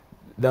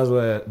 that's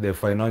where the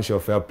financial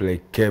fair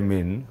play came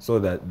in, so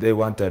that they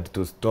wanted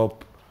to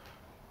stop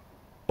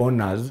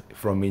owners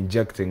from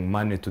injecting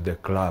money to the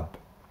club.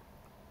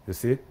 You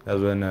see, that's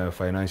when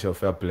financial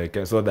fair play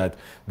came, so that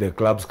the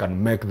clubs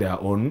can make their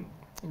own.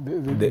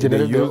 They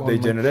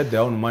generate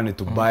their own money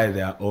to buy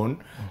their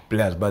own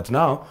players. But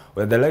now,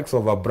 when the likes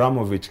of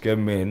Abramovich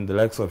came in, the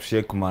likes of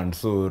Sheikh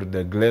Mansour,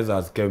 the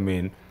Glazers came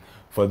in,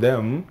 for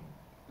them,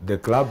 the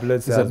club,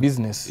 let's say, it's a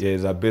business. Yeah,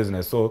 it's a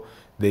business. So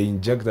they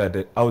injected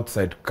the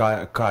outside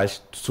cash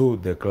to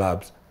the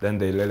clubs, then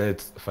they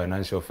let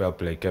financial fair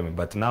play come in.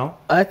 But now,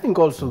 I think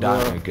also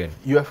the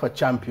UEFA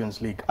Champions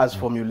League, as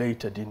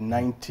formulated in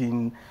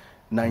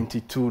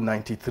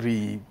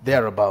 1992-93,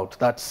 thereabout,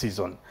 that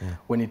season,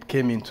 when it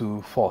came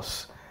into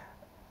force,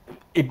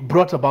 it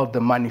brought about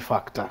the money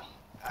factor.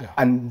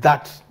 And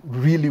that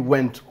really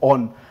went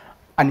on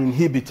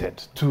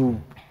uninhibited to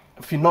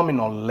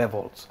phenomenal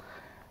levels.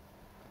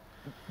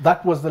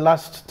 That was the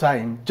last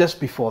time, just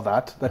before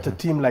that, that a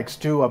team like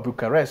Steaua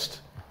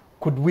Bucharest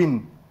could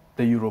win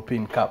the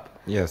European Cup.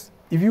 Yes.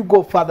 If you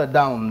go further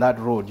down that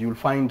road, you'll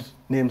find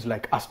names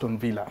like Aston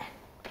Villa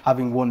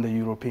having won the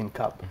European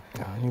Cup.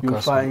 You'll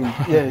find,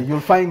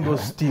 you'll find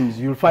those teams.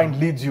 You'll find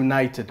Leeds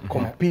United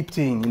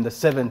competing in the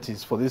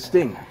 70s for this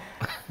thing.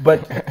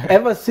 But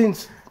ever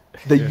since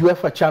the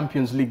UEFA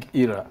Champions League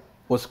era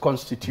was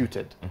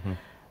constituted,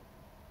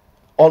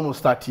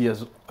 almost 30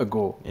 years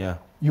ago,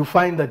 you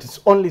find that it's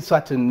only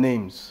certain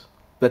names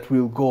that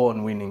will go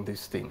on winning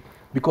this thing.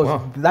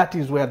 Because that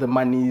is where the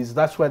money is,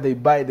 that's where they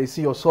buy, they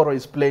see Osoro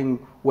is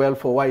playing well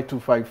for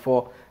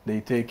Y254,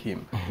 they take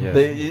him.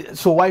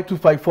 So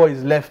Y254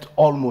 is left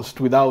almost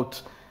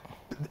without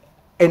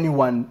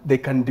anyone they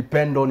can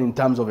depend on in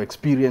terms of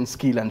experience,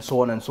 skill, and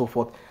so on and so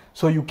forth.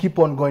 So you keep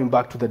on going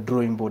back to the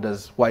drawing board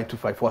as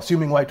Y254,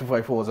 assuming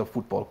Y254 was a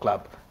football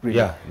club,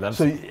 really.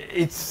 So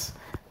it's...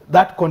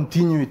 that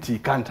continuity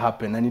can't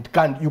happen, and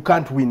you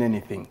can't win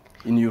anything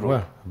in Europe.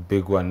 Well,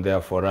 big one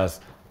there for us.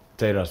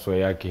 Tiras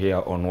Waiyaki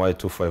here on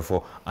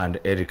Y254 and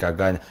Eric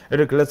Aganya.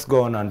 Eric, let's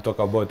go on and talk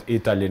about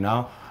Italy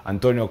now.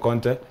 Antonio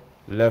Conte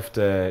left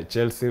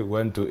Chelsea,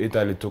 went to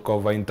Italy, took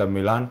over Inter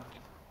Milan.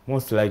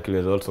 Most likely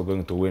is also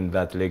going to win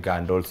that league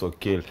and also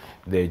kill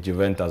the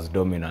Juventus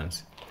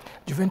dominance.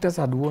 Juventus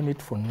had won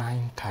it for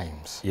 9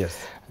 times.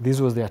 Yes.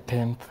 This was their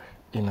 10th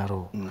in a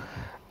row.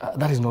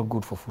 That is not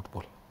good for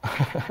football.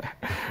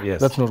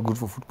 That's not good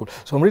for football.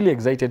 So I'm really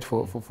excited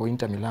for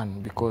Inter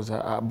Milan because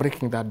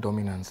breaking that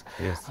dominance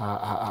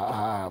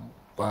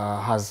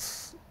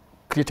has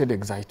created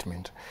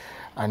excitement.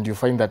 And you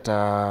find that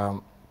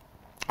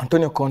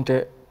Antonio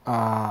Conte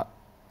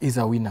is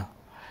a winner.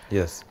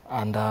 Yes.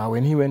 And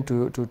when he went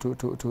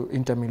to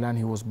Inter Milan,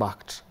 he was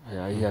backed.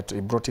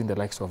 He brought in the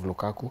likes of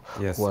Lukaku,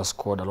 yes, who has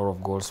scored a lot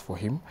of goals for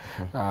him.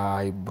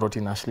 He brought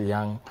in Ashley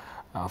Young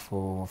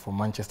for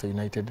Manchester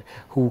United,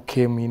 who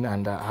came in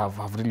and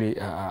have really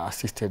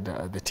assisted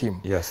the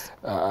team. Yes.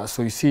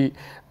 So you see,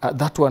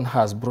 that one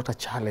has brought a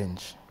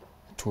challenge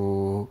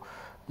to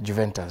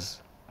Juventus.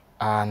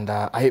 And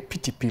I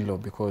pity Pirlo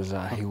because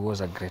he was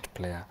a great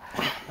player,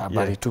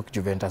 but he took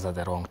Juventus at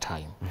the wrong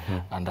time.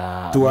 And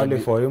too early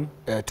for him.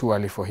 Too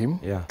early for him.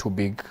 Yeah. Too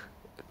big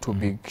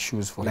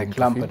shoes for him. Like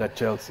Lampard at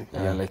Chelsea.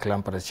 Like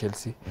Lampard at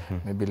Chelsea.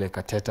 Maybe like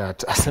Arteta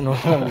at Arsenal.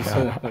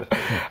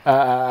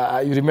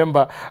 You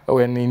remember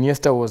when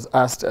Iniesta was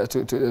asked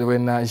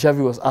when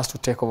Xavi was asked to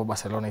take over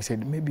Barcelona, he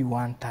said maybe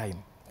one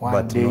time.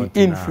 One day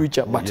in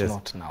future, but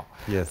not now.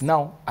 Yes.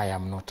 Now I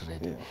am not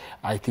ready.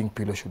 I think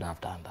Pirlo should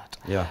have done that.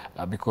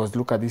 Yeah. Because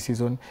look at this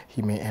season,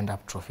 he may end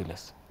up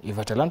trophyless. If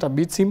Atalanta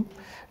beats him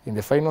in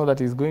the final that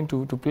he's going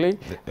to play,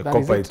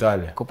 Coppa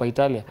Italia. Coppa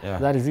Italia. Yeah.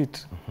 That is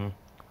it.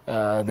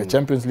 The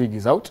Champions League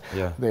is out.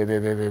 Yeah.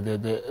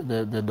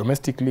 The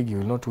domestic league he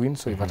will not win.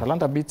 So if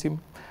Atalanta beats him,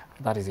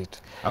 that is it.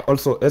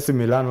 Also, AC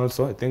Milan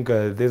also, I think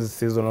this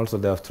season also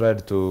they have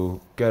tried to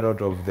get out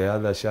of the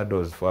other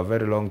shadows. For a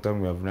very long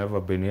time we have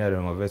never been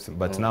hearing of AC,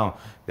 but now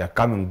they are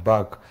coming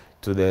back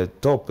to the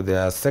top. They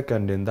are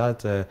second in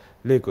that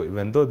league,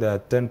 even though they are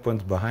 10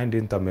 points behind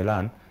Inter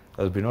Milan.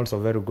 It has been also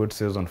a very good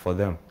season for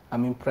them.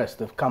 I'm impressed.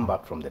 They've come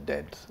back from the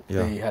dead.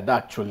 Yeah. They had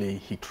actually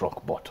hit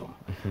rock bottom.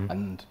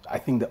 And I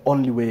think the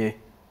only way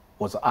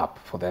was up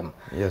for them.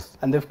 Yes.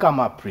 And they've come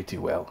up pretty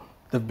well.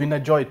 They've been a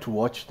joy to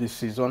watch this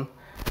season.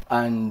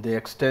 And they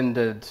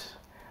extended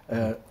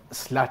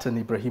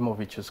Zlatan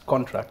Ibrahimovic's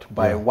contract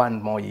by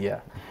 1 more year,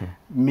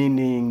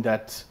 meaning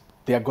that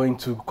they are going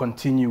to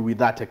continue with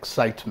that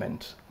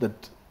excitement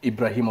that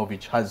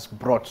Ibrahimovic has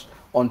brought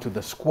onto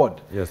the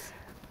squad. Yes.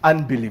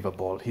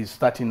 Unbelievable. He's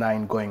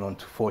 39 going on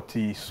to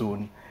 40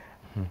 soon,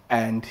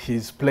 and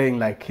he's playing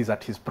like he's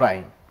at his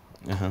prime.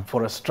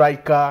 For a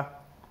striker,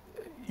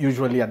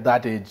 usually at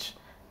that age,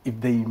 if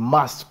they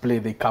must play,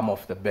 they come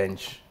off the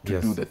bench to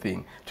do the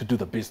thing, to do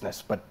the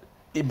business. But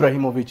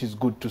Ibrahimovic is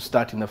good to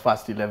start in the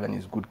first 11.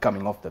 He's good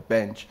coming off the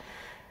bench.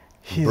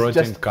 He's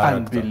just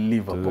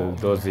unbelievable.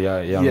 Those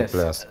young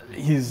players.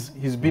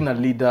 He's been a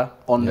leader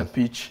on the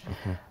pitch,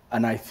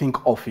 and I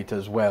think off it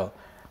as well.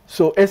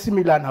 So AC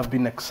Milan have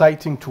been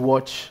exciting to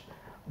watch,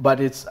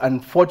 but it's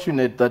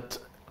unfortunate that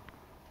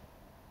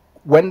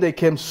when they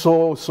came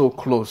so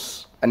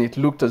close, and it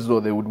looked as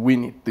though they would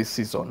win it this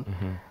season,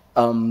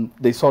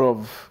 they sort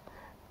of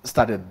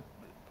started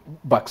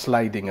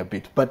backsliding a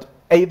bit. But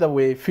either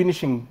way,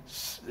 finishing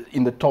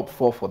in the top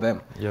 4 for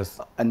them,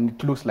 and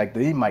it looks like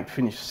they might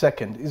finish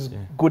second, is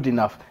good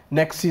enough.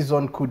 Next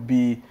season could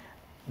be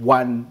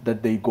one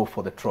that they go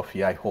for the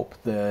trophy, I hope,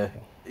 the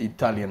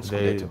Italian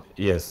Scudetto.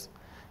 Yes,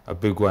 a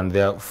big one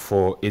there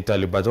for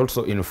Italy. But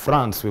also in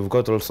France, we've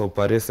got also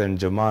Paris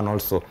Saint-Germain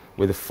also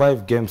with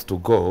 5 games to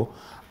go,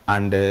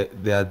 and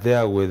they are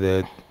there with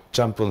the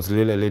champions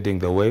Lille leading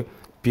the way,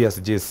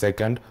 PSG is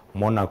second,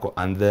 Monaco,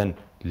 and then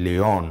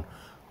Lyon.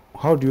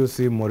 How do you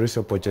see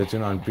Mauricio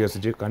Pochettino and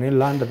PSG? Can he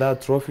land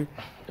that trophy?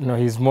 No,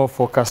 he's more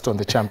focused on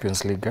the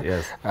Champions League.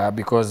 Yes.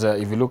 Because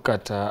if you look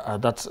at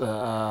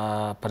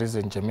Paris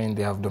Saint-Germain,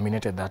 they have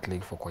dominated that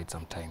league for quite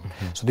some time.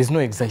 So there's no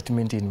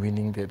excitement in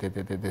winning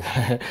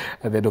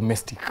the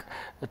domestic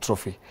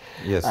trophy.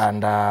 Yes.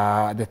 And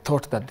the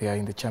thought that they are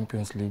in the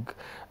Champions League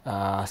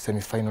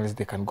semi-finalists,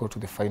 they can go to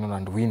the final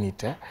and win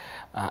it,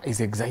 is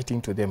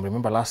exciting to them.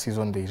 Remember last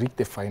season they reached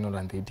the final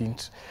and they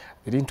didn't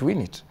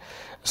win it.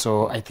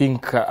 So I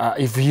think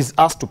if he's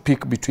asked to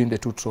pick between the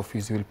 2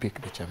 trophies, he will pick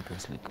the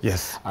Champions League.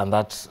 Yes. And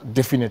that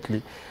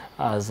definitely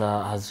has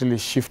really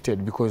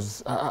shifted,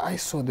 because I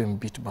saw them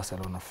beat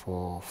Barcelona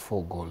for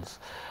 4 goals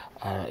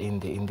in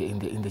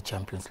the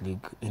Champions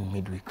League in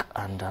midweek,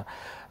 and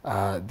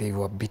they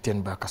were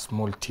beaten by a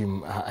small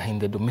team in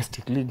the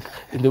domestic league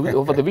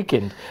over the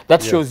weekend.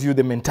 That shows you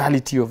the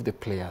mentality of the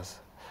players.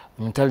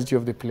 The mentality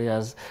of the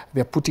players,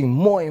 they're putting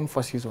more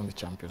emphasis on the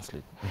Champions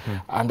League.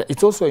 And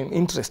it's also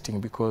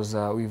interesting because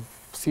we've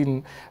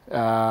seen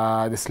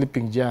the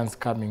sleeping giants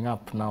coming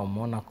up now,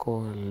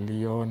 Monaco,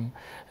 Lyon,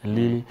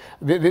 Lille.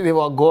 They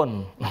were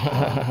gone.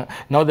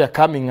 Now they're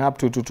coming up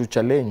to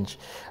challenge,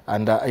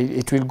 and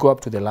it will go up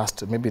to the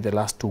last, maybe the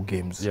last 2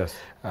 games. Yes.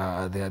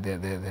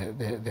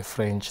 The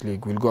French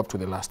league will go up to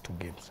the last 2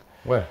 games.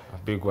 Well, a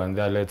big one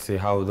there. Let's see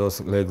how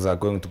those legs are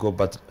going to go.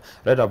 But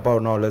right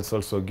about now, let's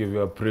also give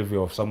you a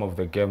preview of some of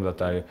the games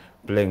that are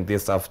playing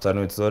this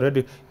afternoon. It's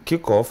already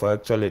kickoff,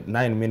 actually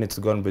 9 minutes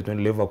gone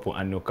between Liverpool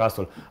and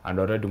Newcastle, and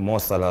already Mo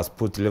Salah has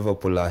put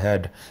Liverpool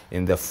ahead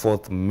in the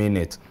 4th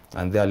minute,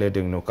 and they are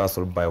leading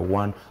Newcastle by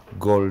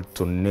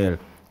 1-0.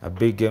 A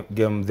big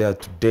game there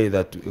today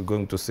that we're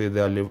going to see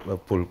there,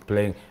 Liverpool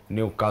playing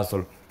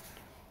Newcastle.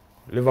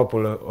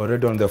 Liverpool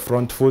already on the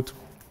front foot.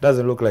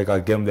 doesn't look like a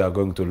game they are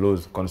going to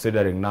lose,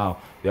 considering now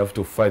they have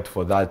to fight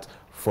for that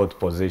 4th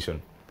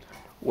position.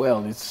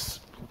 Well,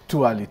 it's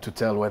too early to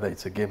tell whether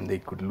it's a game they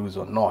could lose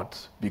or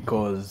not,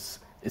 because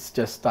it's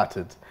just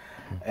started.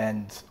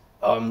 And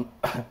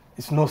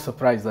it's no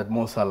surprise that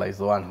Mo Salah is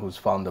the one who's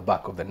found the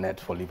back of the net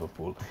for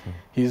Liverpool.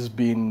 He's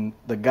been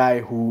the guy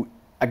who,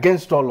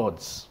 against all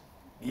odds,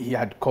 he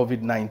had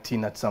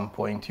COVID-19 at some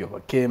point. He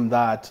overcame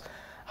that,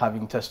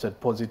 having tested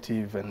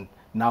positive, and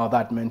now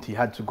that meant he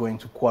had to go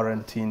into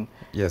quarantine.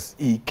 Yes.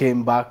 He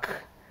came back,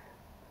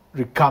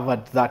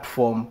 recovered that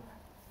form,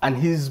 and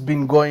he's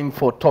been going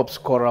for top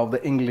scorer of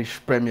the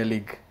English Premier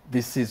League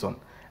this season,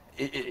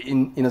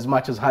 in as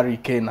much as Harry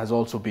Kane has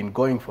also been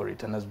going for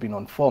it and has been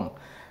on form.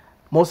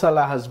 Mo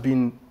Salah has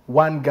been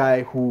one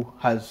guy who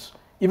has,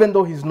 even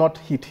though he's not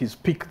hit his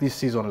peak this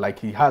season like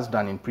he has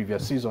done in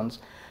previous seasons,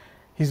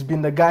 he's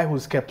been the guy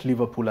who's kept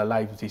Liverpool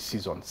alive this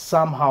season.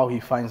 Somehow he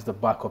finds the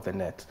back of the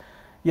net.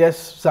 Yes,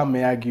 some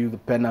may argue the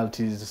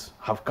penalties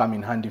have come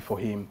in handy for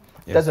him.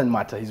 Yes. Doesn't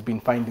matter, he's been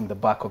finding the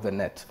back of the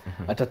net.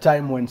 At a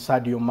time when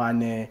Sadio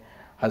Mane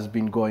has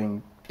been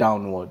going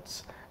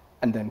downwards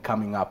and then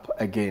coming up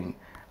again.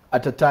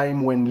 At a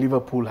time when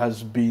Liverpool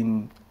has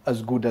been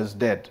as good as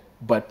dead.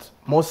 But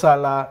Mo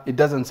Salah, it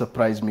doesn't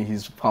surprise me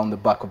he's found the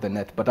back of the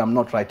net, but I'm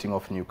not writing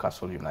off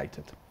Newcastle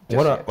United.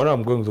 What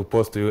I'm going to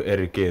post to you,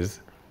 Eric, is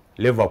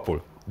Liverpool,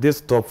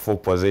 this top 4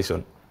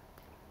 position.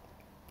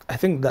 I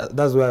think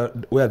that's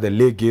where the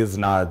league is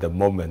now at the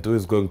moment. Who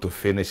is going to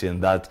finish in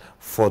that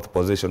 4th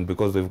position?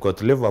 Because we've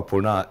got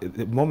Liverpool now.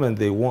 The moment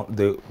they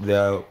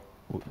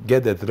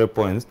get the 3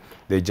 points,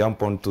 they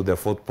jump onto the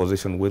 4th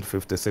position with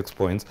 56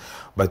 points.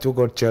 But you've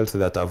got Chelsea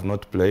that have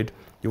not played.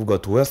 You've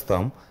got West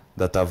Ham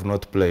that have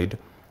not played,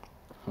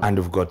 and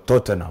you've got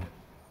Tottenham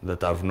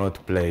that have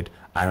not played,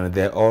 and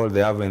they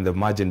have in the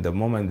margin. The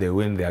moment they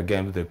win their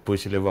games, they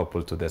push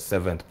Liverpool to the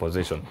 7th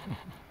position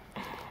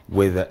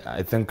with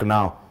I think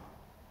now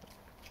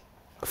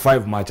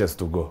 5 matches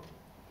to go,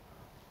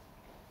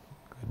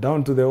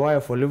 down to the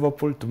wire for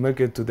Liverpool to make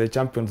it to the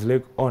Champions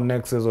League, or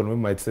next season we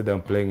might see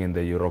them playing in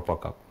the Europa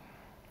Cup.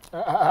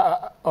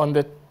 On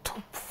the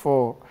top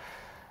 4,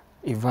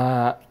 if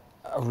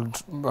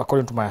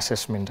according to my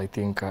assessment, I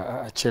think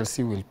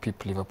Chelsea will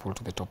peep Liverpool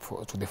to the top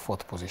 4, to the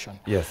 4th position.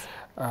 Yes.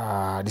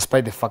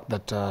 Despite the fact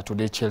that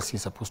today Chelsea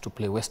is supposed to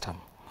play West Ham.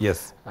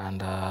 Yes. And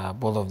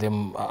both of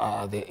them,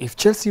 if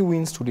Chelsea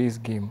wins today's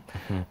game,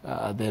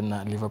 then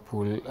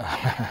Liverpool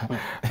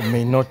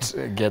may not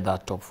get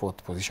that top 4th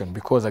position.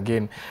 Because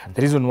again,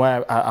 the reason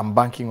why I'm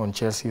banking on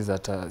Chelsea is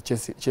that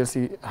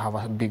Chelsea have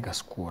a bigger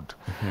squad.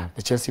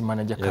 The Chelsea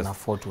manager can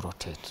afford to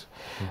rotate.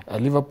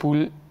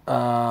 Liverpool,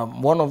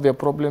 one of their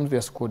problems,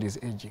 their squad is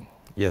aging.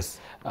 Yes.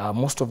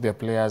 Most of their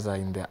players are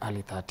in their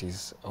early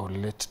 30s or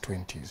late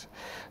 20s.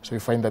 So you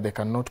find that they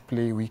cannot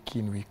play week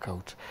in, week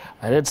out.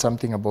 I read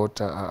something about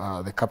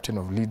the captain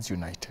of Leeds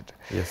United.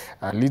 Yes.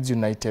 Leeds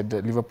United,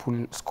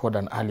 Liverpool scored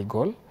an early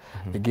goal.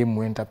 The game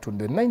went up to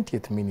the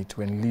 90th minute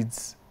when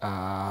Leeds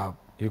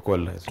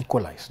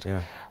equalized.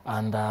 Yeah.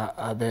 And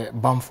the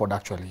Bamford,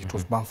 actually, it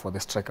was Bamford,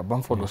 the striker.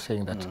 Bamford was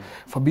saying that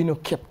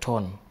Fabinho kept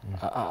on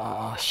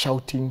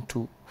shouting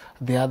to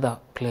the other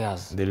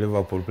players. The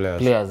Liverpool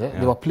players.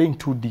 They were playing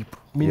too deep,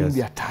 meaning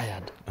they are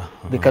tired.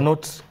 They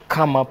cannot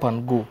come up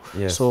and go.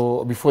 Yes.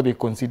 So before they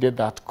conceded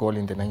that goal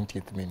in the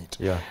 90th minute.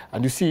 Yeah.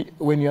 And you see,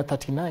 when you're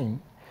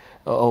 39,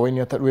 or when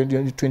you're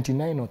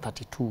 29 or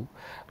 32,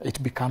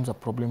 it becomes a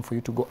problem for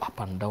you to go up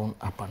and down,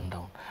 up and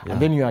down. Yeah.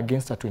 And then you're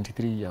against a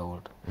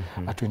 23-year-old,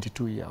 a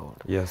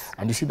 22-year-old. Yes.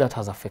 And you see that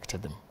has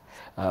affected them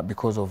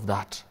because of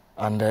that.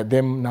 And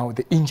them now,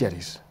 the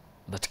injuries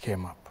that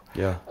came up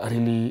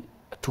really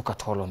took a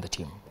toll on the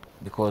team,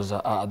 because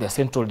their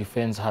central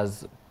defense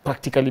has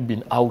practically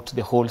been out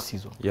the whole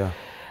season. Yeah.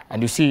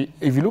 And you see,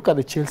 if you look at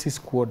the Chelsea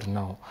squad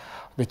now,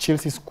 the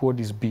Chelsea squad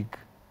is big.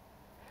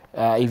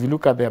 If you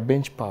look at their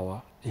bench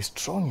power, it's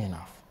strong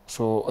enough.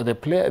 So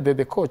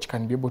the coach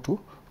can be able to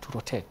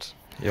rotate.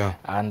 Yeah.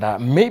 And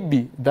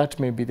maybe that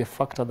may be the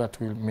factor that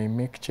may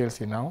make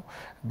Chelsea now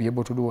be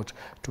able to do what?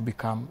 To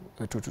become,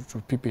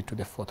 to peep it to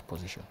the 4th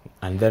position.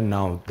 And then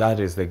now, that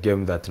is the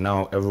game that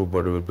now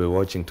everybody will be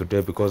watching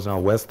today, because now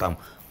West Ham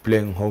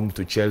playing home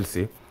to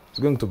Chelsea. It's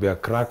going to be a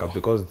cracker,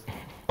 because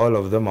all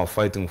of them are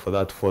fighting for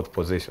that 4th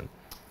position.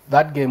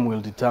 That game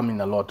will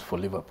determine a lot for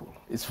Liverpool.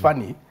 It's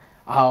funny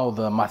how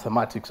the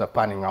mathematics are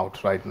panning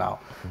out right now.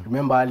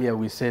 Remember earlier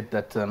we said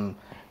that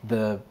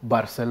the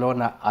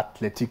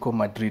Barcelona-Atletico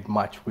Madrid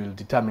match will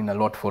determine a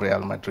lot for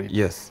Real Madrid.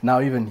 Yes.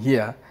 Now even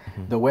here,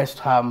 the West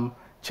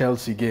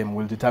Ham-Chelsea game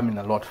will determine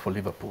a lot for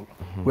Liverpool.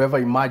 Whoever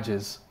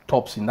emerges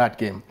tops in that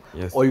game,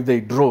 or if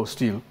they draw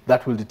still,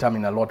 that will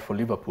determine a lot for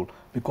Liverpool,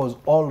 because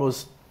all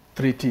those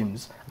 3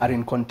 teams are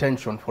in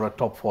contention for a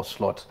top 4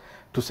 slot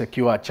to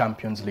secure a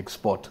Champions League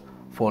spot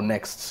for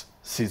next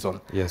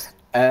season. Yes.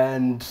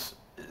 And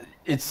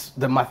it's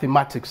the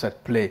mathematics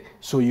at play.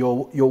 So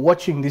you're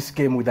watching this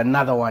game with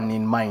another one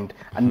in mind,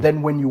 and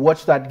then when you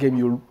watch that game,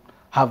 you'll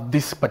have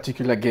this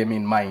particular game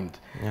in mind.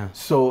 Yeah.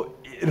 So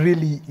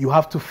really, you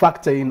have to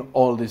factor in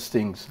all these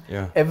things.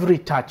 Yeah. Every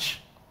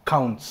touch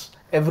counts.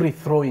 Every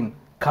throw-in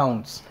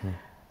counts.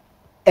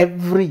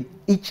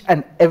 Each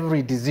and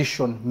every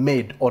decision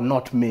made or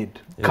not made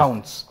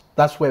counts.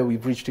 That's where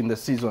we've reached in the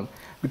season.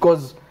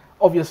 Because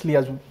obviously,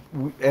 as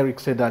Eric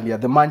said earlier,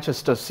 the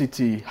Manchester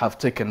City have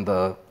taken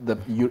the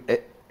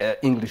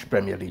English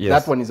Premier League.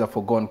 That one is a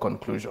foregone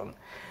conclusion.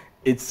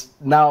 It's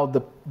now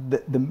the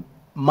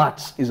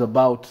match is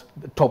about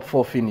the top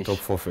 4 finish. Top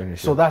 4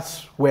 finish. So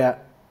that's where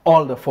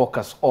all the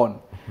focus on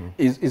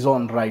is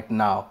on right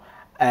now.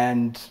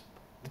 And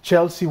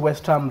Chelsea,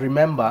 West Ham,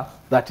 remember,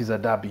 that is a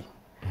derby.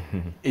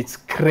 It's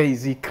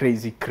crazy,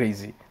 crazy,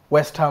 crazy.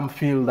 West Ham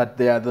feel that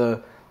they are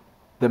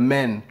the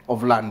men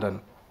of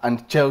London,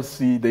 and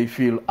Chelsea, they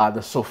feel, are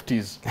the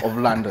softies of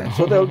London.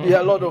 So there'll be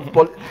a lot of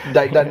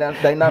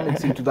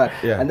dynamics into that.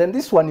 And then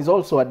this one is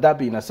also a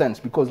derby in a sense,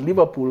 because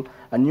Liverpool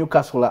and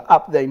Newcastle are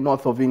up there in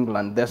north of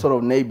England. They're sort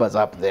of neighbours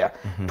up there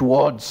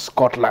towards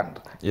Scotland,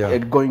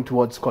 going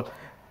towards Scotland.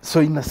 So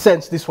in a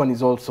sense, this one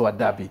is also a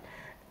derby.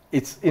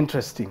 It's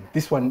interesting.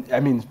 This one, I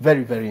mean,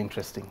 very, very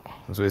interesting.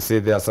 So we see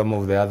there are some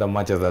of the other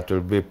matches that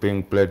will be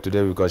being played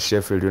today, because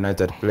Sheffield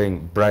United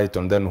playing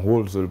Brighton, then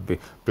Wolves will be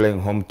playing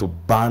home to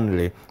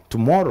Burnley.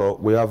 Tomorrow,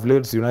 we have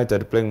Leeds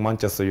United playing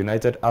Manchester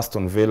United.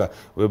 Aston Villa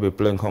will be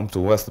playing home to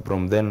West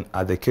Brom. Then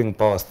at the King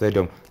Power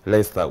Stadium,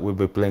 Leicester will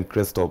be playing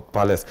Crystal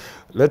Palace.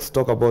 Let's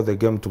talk about the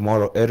game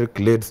tomorrow. Eric,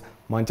 Leeds,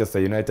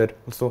 Manchester United.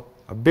 Also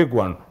a big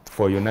one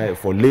for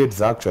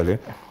Leeds, actually,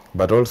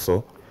 but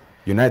also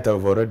United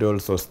have already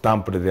also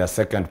stamped their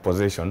second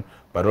position,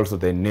 but also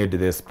they need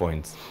these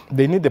points.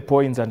 They need the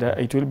points, and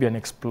it will be an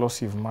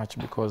explosive match,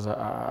 because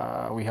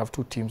we have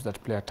 2 teams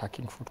that play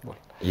attacking football.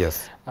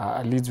 Yes.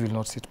 Leeds will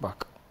not sit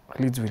back.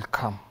 Leeds will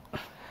come.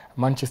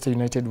 Manchester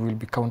United will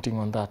be counting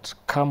on that.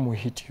 Come, we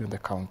hit you in the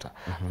counter.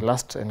 The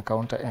last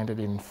encounter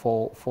ended in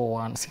 4-1,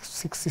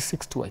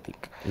 6-2, I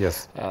think.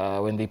 Yes.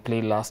 When they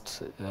played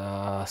last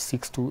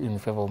 6-2 in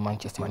favor of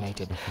Manchester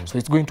United. So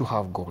it's going to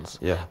have goals.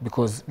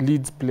 Because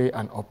Leeds play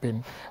an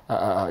open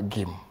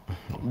game.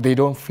 They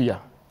don't fear.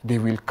 They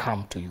will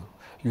come to you.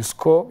 You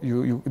score,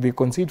 they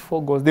concede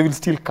 4 goals, they will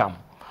still come.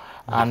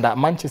 And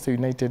Manchester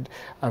United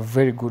are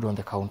very good on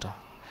the counter.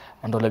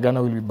 And Ole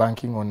Gunnar will be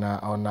banking on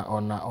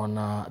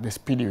the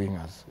speedy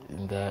wingers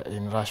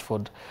in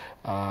Rashford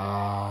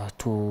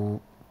to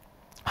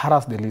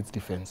harass the Leeds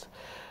defense.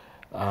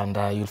 And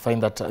you'll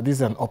find that this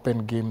is an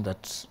open game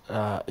that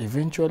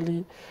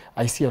eventually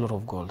I see a lot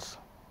of goals.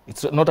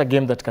 It's not a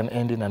game that can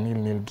end in a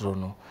 0-0 draw.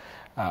 No.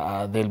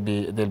 There'll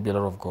be a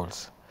lot of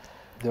goals.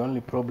 The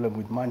only problem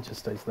with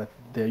Manchester is that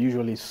they're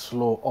usually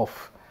slow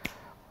off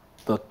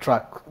the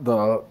track.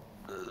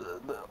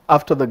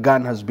 After the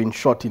gun has been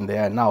shot in the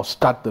air, now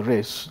start the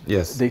race.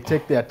 Yes. They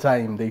take their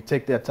time,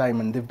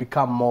 and they've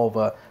become more of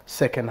a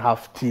second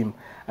half team.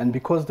 And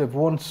because they've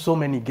won so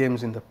many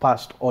games in the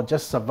past, or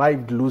just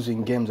survived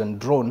losing games and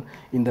drawn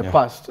in the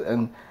past,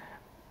 and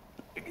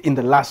in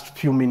the last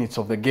few minutes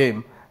of the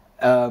game,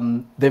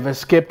 they've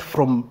escaped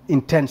from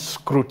intense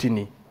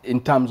scrutiny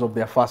in terms of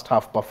their first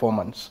half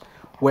performance,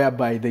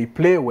 whereby they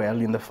play well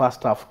in the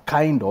first half,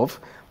 kind of,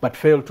 but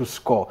fail to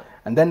score.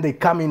 And then they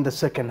come in the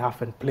second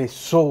half and play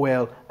so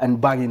well and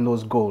bang in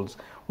those goals.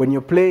 When you're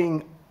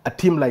playing a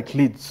team like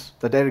Leeds,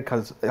 that Eric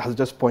has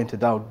just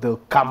pointed out, they'll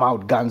come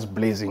out guns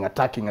blazing,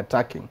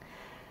 attacking.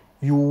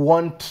 You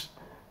want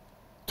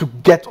to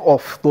get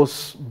off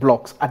those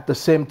blocks at the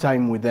same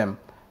time with them,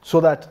 so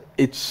that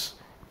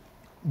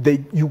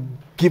you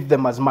give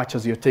them as much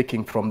as you're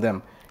taking from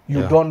them.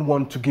 You don't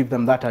want to give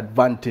them that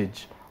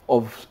advantage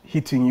of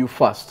hitting you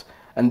first,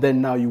 and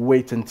then now you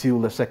wait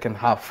until the second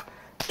half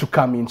to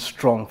come in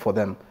strong for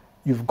them.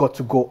 You've got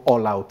to go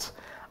all out.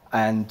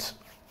 And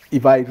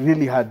if I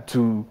really had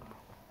to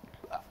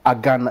a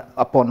gun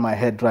upon my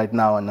head right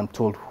now and I'm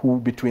told who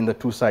between the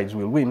 2 sides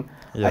will win,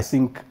 I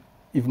think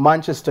if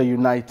Manchester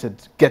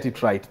United get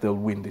it right, they'll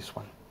win this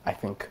one, I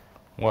think.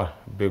 Well,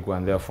 big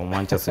one there for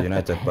Manchester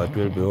United, but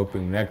we'll be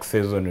hoping next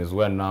season is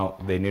when now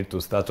they need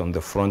to start on the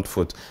front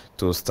foot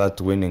to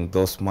start winning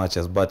those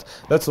matches. But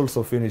let's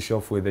also finish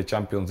off with the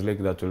Champions League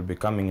that will be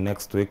coming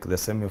next week, the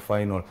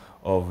semi-final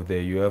of the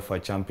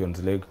UEFA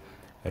Champions League.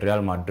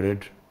 Real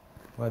Madrid,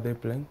 who are they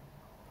playing?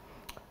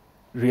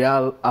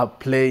 Real are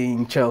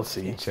playing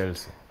Chelsea.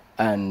 Chelsea.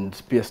 And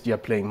PSG are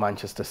playing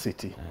Manchester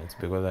City. It's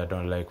because I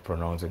don't like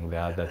pronouncing the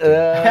other team.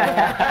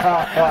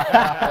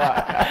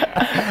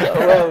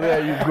 Well,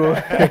 there you go.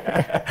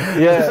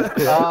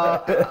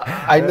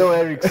 I know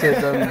Eric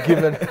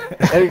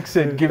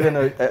said given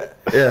a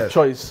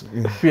choice,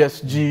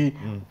 PSG,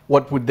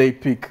 what would they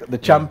pick? The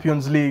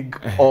Champions League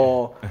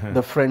or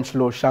the French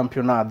low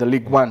championnat, the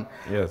Ligue 1?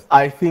 Yes.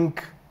 I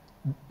think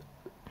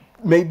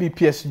maybe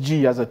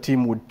PSG as a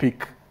team would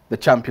pick the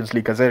Champions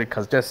League, as Eric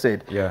has just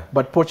said.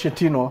 But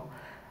Pochettino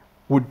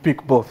would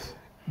pick both,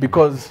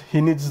 because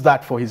he needs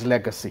that for his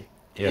legacy.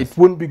 It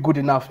wouldn't be good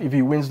enough if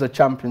he wins the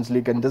Champions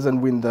League and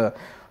doesn't win the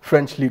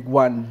French Ligue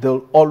 1.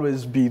 There'll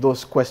always be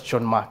those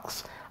question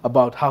marks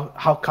about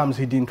how comes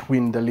he didn't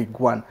win the Ligue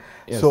 1.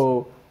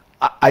 So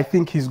I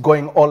think he's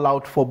going all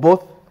out for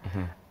both.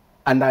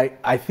 And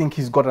I think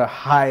he's got a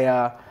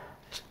higher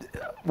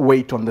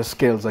weight on the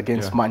scales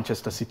against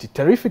Manchester City.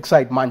 Terrific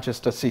side,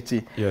 Manchester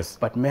City. Yes.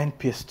 But man,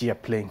 PSG are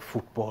playing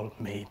football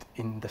made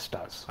in the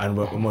stars. And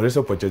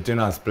Mauricio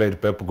Pochettino has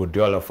played Pep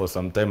Guardiola for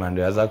some time, and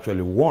he has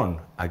actually won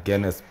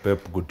against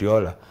Pep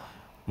Guardiola.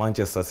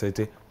 Manchester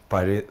City,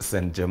 Paris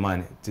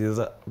Saint-Germain. It is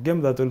a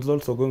game that is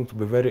also going to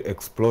be very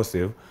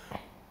explosive.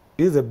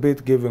 Is a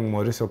bit giving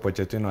Mauricio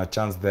Pochettino a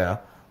chance there,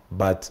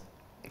 but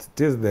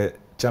it is the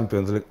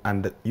Champions League,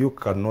 and you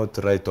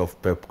cannot write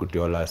off Pep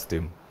Guardiola's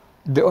team.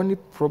 The only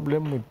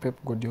problem with Pep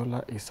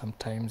Guardiola is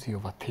sometimes he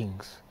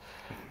overthinks.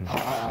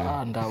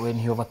 And when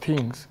he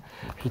overthinks,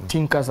 he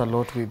tinkers a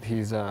lot with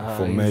his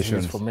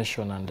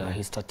formation and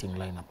his starting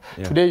lineup.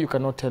 Today, you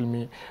cannot tell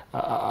me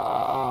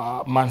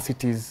Man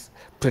City's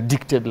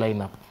predicted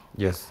lineup.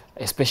 Yes.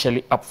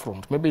 Especially up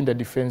front. Maybe in the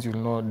defense, you'll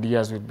know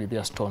Diaz will be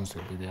there, Stones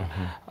will be there,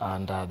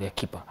 and their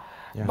keeper.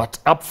 But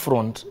up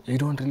front, you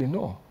don't really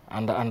know.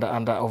 And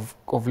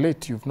of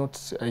late, you've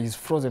not, he's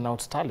frozen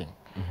out Sterling.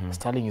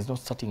 Sterling is not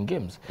starting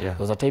games. There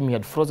was a time he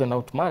had frozen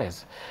out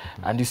Mahrez.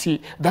 And you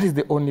see, that is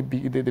the only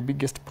the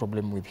biggest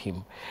problem with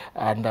him.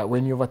 And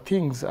when you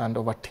overthink and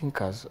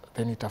overthinkers,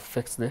 then it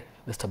affects the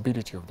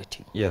stability of the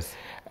team. Yes.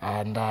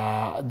 And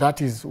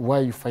that is why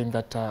you find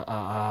that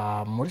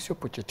Mauricio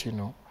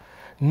Pochettino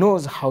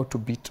knows how to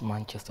beat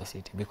Manchester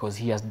City, because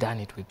he has done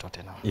it with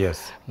Tottenham.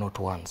 Yes. Not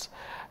once.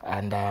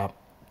 And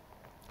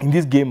in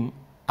this game,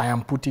 I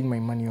am putting my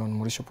money on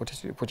Mauricio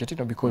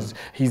Pochettino because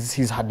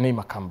he's had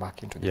Neymar come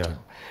back into the team.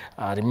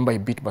 Remember, he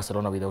beat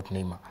Barcelona without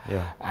Neymar.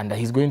 And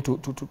he's going to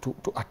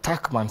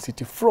attack Man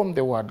City from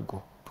the word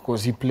go,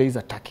 because he plays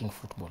attacking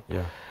football.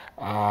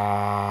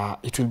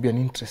 It will be an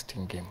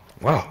interesting game.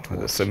 Wow,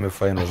 the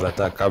semi-finals that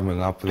are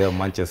coming up there,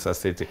 Manchester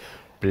City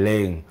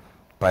playing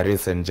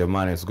Paris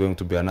Saint-Germain is going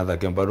to be another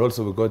game. But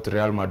also we got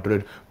Real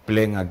Madrid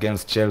playing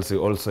against Chelsea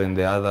also in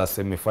the other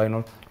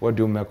semi-final. What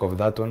do you make of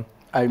that one?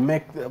 I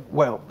make,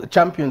 well, the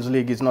Champions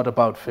League is not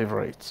about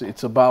favorites.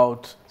 It's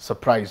about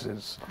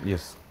surprises.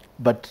 Yes.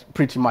 But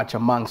pretty much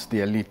amongst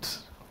the elite.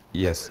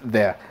 Yes.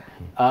 There.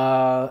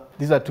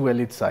 These are two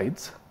elite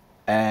sides,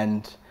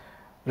 and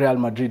Real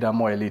Madrid are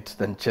more elite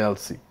than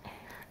Chelsea,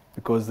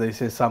 because they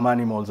say some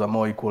animals are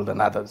more equal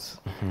than others.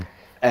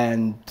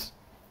 And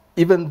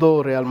even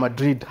though Real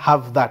Madrid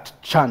have that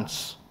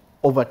chance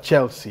over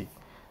Chelsea,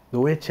 the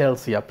way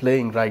Chelsea are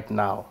playing right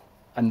now,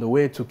 and the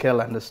way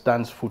Tuchel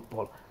understands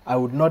football, I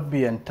would not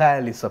be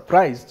entirely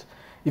surprised,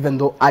 even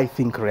though I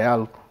think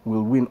Real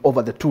will win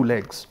over the two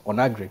legs on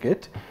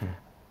aggregate.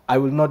 I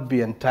will not be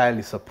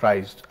entirely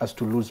surprised as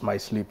to lose my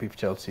sleep if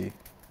Chelsea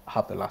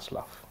have the last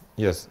laugh.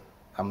 Yes.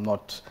 I'm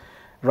not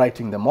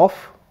writing them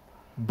off,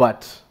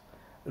 but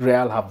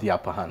Real have the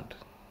upper hand.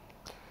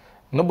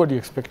 Nobody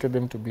expected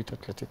them to beat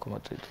Atletico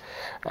Madrid,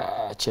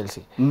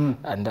 Chelsea,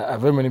 and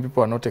very many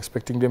people are not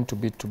expecting them to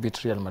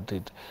beat Real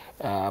Madrid,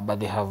 but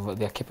they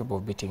are capable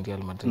of beating Real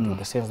Madrid in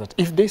the sense that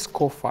if they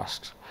score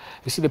fast.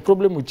 You see, the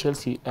problem with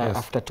Chelsea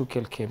after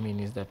Tuchel came in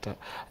is that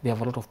they have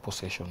a lot of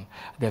possession.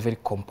 They are very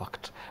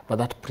compact, but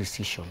that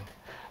precision,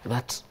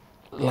 that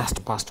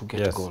last pass to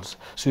get goals.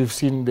 So you've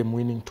seen them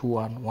winning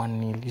 2-1,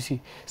 1-0. You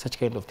see, such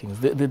kind of things.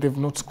 They've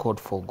not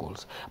scored 4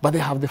 goals, but they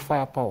have the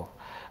firepower.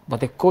 But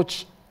the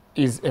coach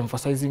is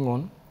emphasizing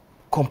on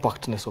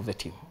compactness of the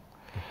team.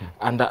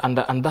 And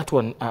that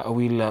one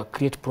will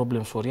create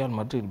problems for Real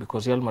Madrid,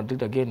 because Real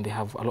Madrid, again, they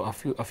have a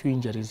few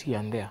injuries here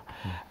and there.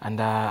 And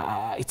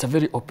it's a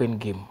very open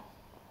game.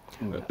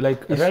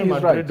 Like Real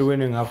Madrid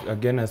winning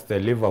against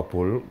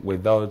Liverpool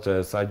without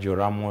Sergio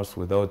Ramos,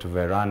 without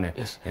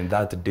Varane in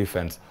that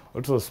defense,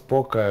 also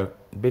spoke a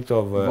bit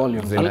of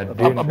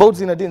Zinedine. About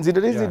Zinedine.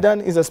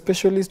 Zidane is a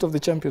specialist of the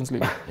Champions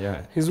League.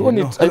 He's won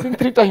it, I think,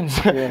 3 times.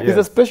 He's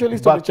a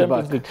specialist of the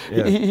Champions League.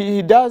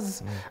 He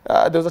does.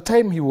 There was a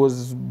time he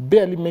was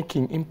barely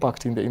making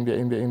impact in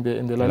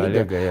the La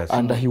Liga,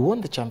 and he won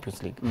the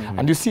Champions League.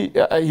 And you see,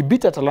 he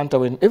beat Atalanta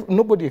when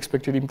nobody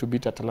expected him to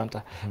beat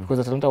Atalanta, because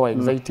Atalanta were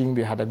exciting.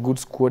 They had a good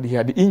squad. He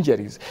had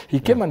injuries. He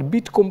came and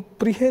beat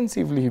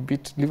comprehensively. He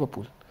beat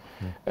Liverpool.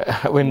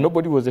 When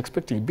nobody was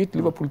expecting, he beat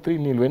Liverpool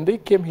 3-0. When they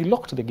came, he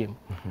locked the game.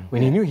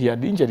 When he knew he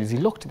had injuries, he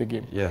locked the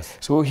game.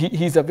 So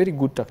he's a very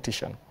good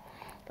tactician.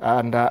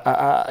 And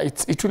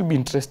it will be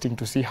interesting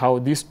to see how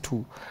these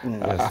two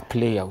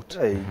play out.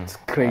 It's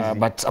crazy.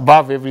 But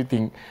above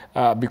everything,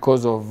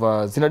 because of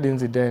Zinedine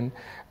Zidane,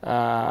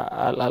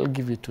 I'll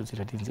give it to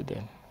Zinedine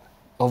Zidane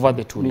over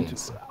the two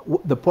leagues.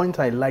 The point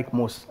I like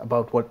most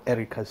about what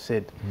Eric has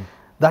said,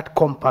 that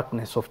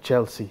compactness of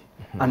Chelsea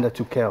under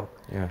Tuchel.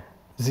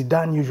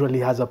 Zidane usually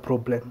has a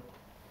problem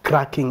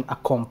cracking a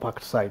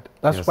compact side.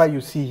 That's why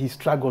you see he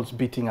struggles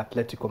beating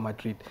Atletico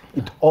Madrid.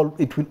 It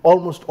will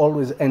almost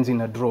always ends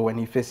in a draw when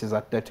he faces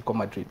Atletico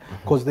Madrid,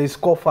 because they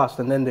score fast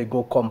and then they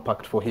go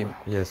compact for him.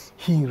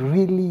 He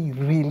really,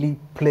 really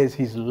plays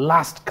his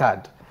last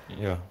card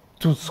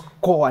to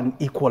score and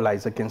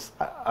equalize against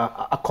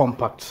a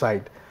compact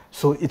side.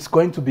 So it's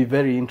going to be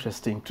very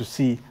interesting to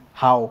see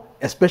how,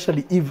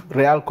 especially if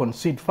Real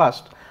concede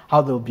fast,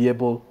 how they'll be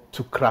able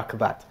to crack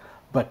that.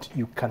 But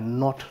you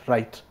cannot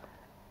write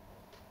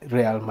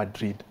Real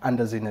Madrid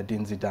under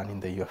Zinedine Zidane in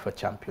the UEFA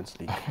Champions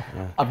League.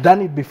 I've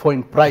done it before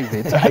in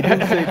private. I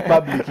didn't say it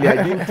publicly.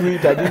 I didn't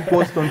tweet. I didn't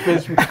post on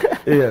Facebook.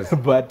 Yes.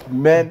 But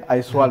man,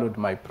 I swallowed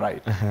my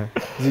pride.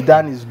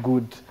 Zidane is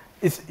good.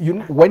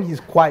 When he's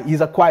quiet,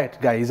 he's a quiet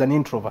guy. He's an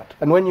introvert.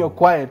 And when you're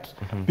quiet,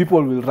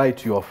 people will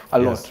write you off a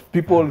lot.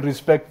 People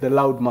respect the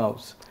loud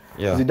mouths.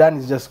 Yeah. Zidane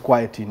is just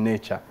quiet in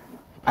nature,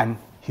 and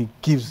he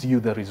gives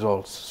you the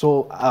results.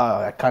 So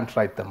I can't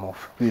write them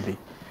off, really.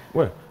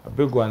 Well, a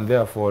big one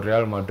there for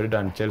Real Madrid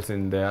and Chelsea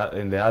in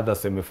the other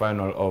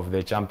semi-final of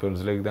the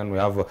Champions League. Then we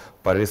have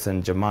Paris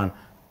Saint-Germain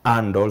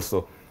and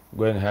also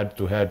going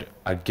head-to-head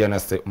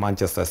against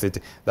Manchester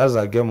City. That's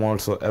a game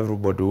also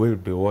everybody will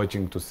be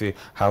watching to see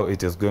how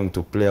it is going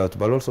to play out.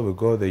 But also we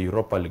go the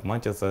Europa League.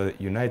 Manchester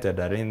United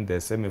are in the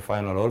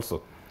semi-final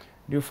also.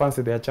 Do you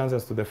fancy their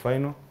chances to the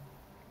final?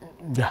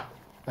 Yeah.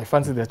 I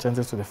fancy their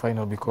chances to the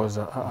final because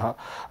they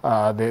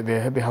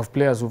have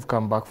players who've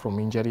come back from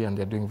injury and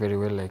they're doing very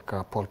well, like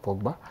Paul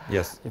Pogba.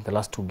 Yes. In the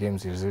last 2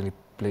 games, he's really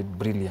played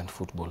brilliant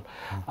football.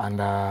 And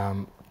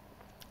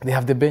they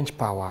have the bench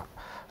power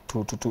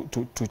to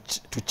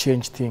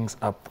change things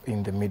up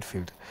in the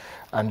midfield.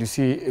 And you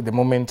see, the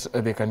moment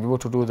they can be able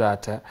to do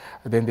that,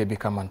 then they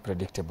become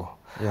unpredictable.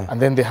 Yeah.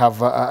 And then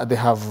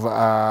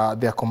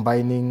they're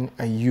combining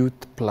a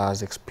youth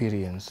plus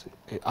experience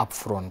up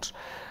front.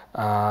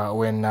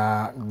 When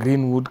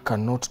Greenwood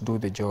cannot do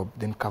the job,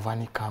 then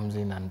Cavani comes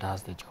in and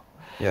does the job.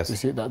 Yes. You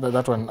see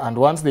that one. And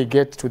once they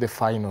get to the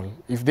final,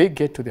 if they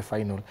get to the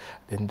final,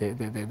 then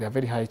there are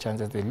very high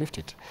chances they lift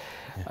it.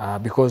 Yeah.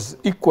 Because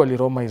equally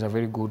Roma is a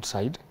very good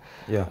side.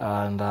 Yeah.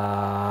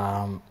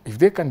 And if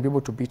they can be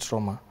able to beat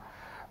Roma,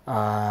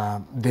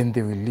 then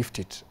they will lift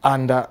it.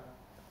 And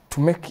to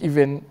make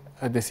even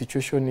the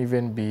situation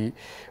even be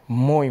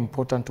more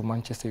important to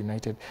Manchester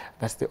United,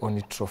 that's the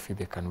only trophy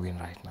they can win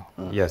right now.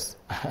 Yes.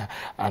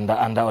 And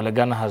Ole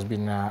Gunnar has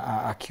been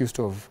accused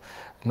of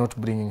not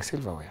bringing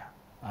silverware.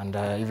 And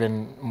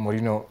even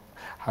Mourinho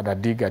had a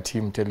dig at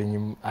him, telling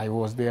him, I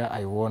was there,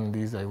 I won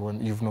this, I won,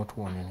 you've not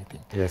won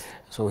anything. Yes.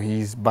 So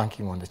he's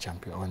banking on the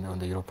champion, on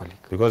the Europa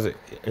League. Because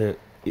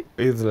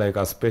it's like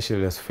a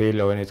specialist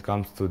failure when it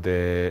comes to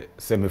the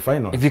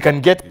semi-final. If you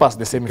can get past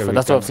the semi-final,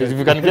 that's what I'm saying. If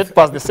you can get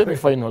past the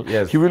semi-final,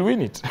 yes, he will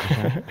win it.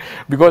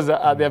 Because there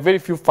are very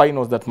few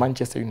finals that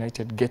Manchester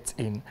United gets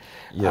in,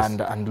 yes,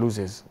 and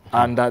loses.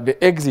 And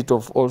the exit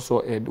of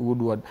also Ed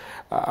Woodward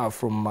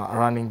from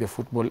running the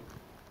football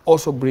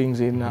also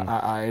brings in,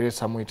 I read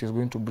somewhere, it is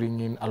going to bring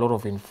in a lot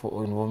of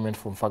involvement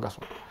from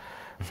Ferguson.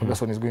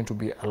 Ferguson is going to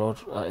be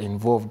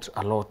involved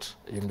a lot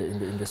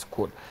in the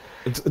squad.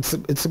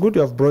 It's good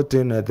you have brought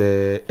in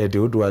the Eddie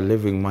Woodward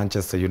leaving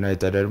Manchester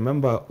United. I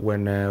remember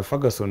when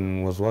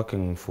Ferguson was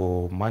working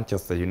for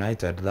Manchester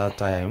United that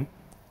time,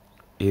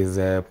 his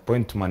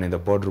point man in the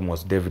boardroom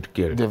was David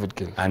Gill. David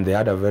Gill. And they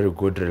had a very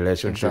good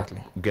relationship,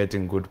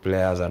 getting good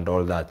players and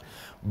all that.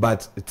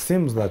 But it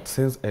seems that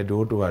since Eddie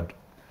Woodward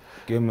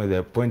came with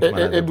the point man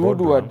at the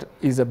boardroom, Woodward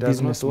is a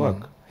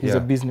businessman. He's a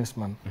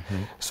businessman.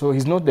 So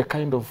he's not the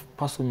kind of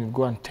person you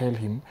go and tell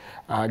him,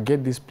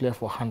 get this player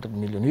for 100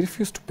 million. He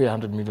refused to pay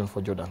 100 million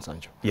for Jordan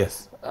Sancho.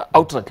 Yes.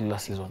 Outrightly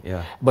last season.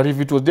 Yeah. But if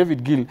it was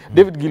David Gill,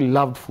 David Gill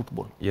loved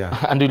football. Yeah.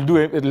 And he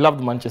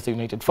loved Manchester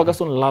United.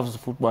 Ferguson loves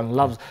football and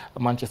loves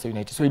Manchester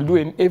United. So he'll do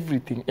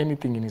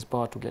anything in his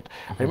power to get.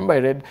 I remember I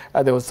read,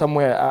 there was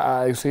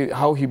somewhere, you see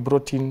how he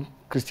brought in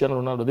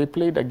Cristiano Ronaldo. They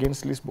played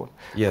against Lisbon.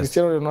 Yes.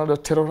 Cristiano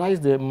Ronaldo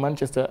terrorized the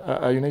Manchester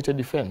United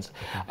defense.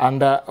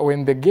 And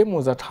when the game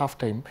was at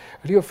halftime,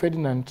 Rio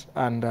Ferdinand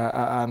and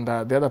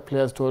the other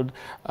players told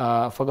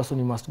Ferguson,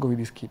 you must go with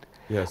this kid.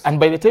 Yes. And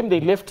by the time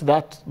they left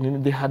that,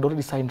 they had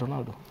already signed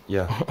Ronaldo.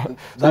 Yeah.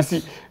 You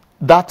see,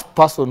 that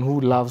person who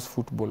loves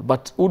football.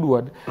 But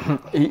Woodward,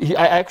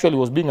 I actually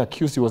was being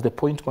accused, he was the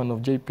point man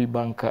of JP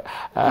Bank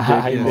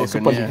in the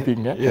Super League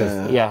thing. Yeah?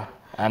 Yes. Yeah.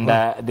 And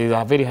there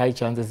are very high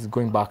chances he's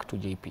going back to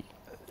JP.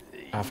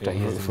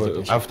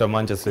 After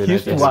Manchester United. He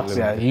used to work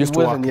there. He used to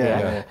work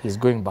there. He's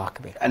going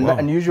back there.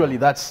 And usually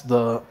that's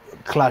the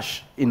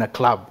clash in a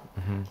club.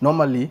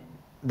 Normally,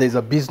 there's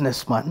a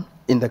businessman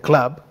in the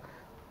club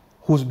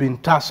who's been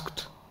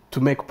tasked to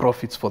make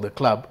profits for the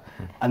club.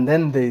 And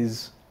then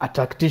there's a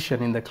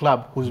tactician in the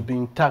club who's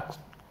being taxed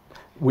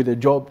with a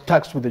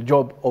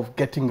job of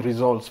getting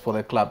results for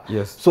the club.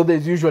 Yes. So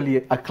there's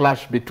usually a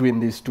clash between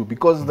these two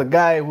because the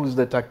guy who's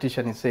the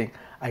tactician is saying,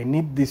 I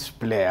need this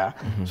player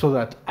so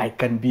that I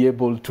can be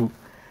able to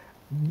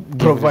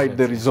provide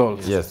the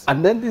results. Yes.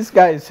 And then this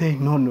guy is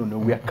saying, no,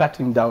 we are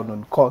cutting down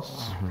on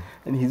costs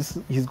and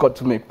he's got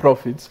to make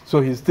profits. So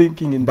he's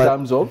thinking in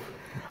terms of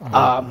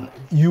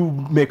you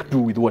make do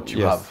with what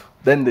you have.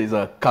 Then there's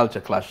a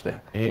culture clash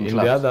there. In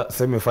the other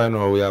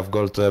semi-final, we have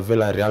got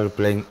Villarreal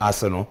playing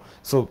Arsenal.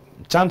 So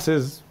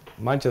chances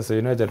Manchester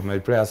United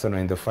might play Arsenal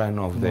in the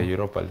final of the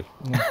Europa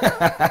League.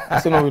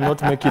 Arsenal will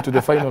not make it to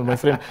the final, my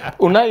friend.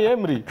 Unai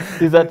Emery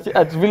is at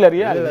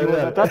Villarreal. He was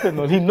at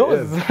Arsenal. He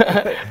knows.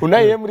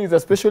 Unai Emery is a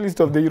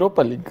specialist of the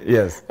Europa League.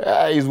 Yes.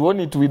 He's won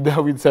it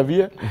with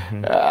Sevilla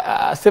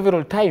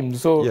several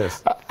times. So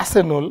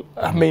Arsenal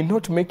may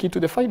not make it to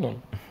the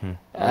final.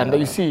 And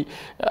you see,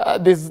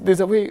 there's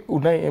a way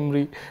Unai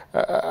Emery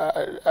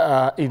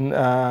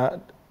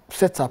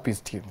sets up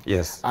his team.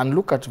 Yes. And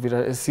look at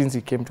since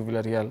he came to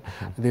Villarreal,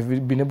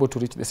 they've been able to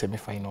reach the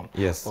semi-final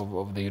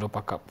of the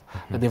Europa Cup.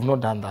 They've not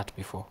done that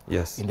before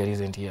in the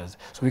recent years.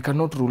 So we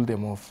cannot rule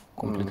them off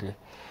completely.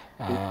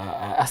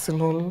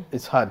 Arsenal...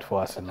 It's hard for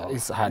Arsenal.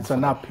 It's hard. It's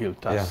an uphill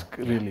task,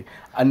 really.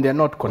 And they're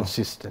not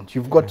consistent.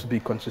 You've got to be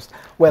consistent.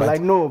 Well, but I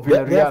know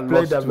Villarreal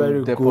played a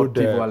very good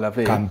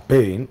Alavés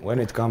campaign when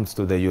it comes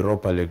to the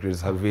Europa League.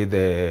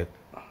 The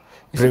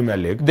Premier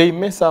League. They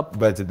mess up.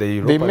 But the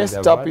Europa they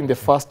messed up in the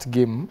first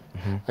game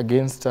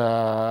against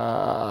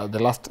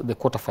the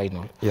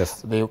quarterfinal.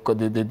 Yes. They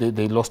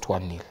lost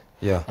 1-0.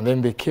 Yeah. And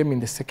then they came in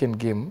the second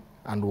game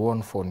and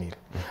won 4-0.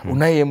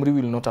 Unai Emery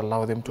will not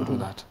allow them to do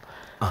that.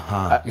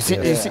 You see,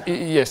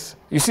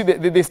 you see,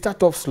 they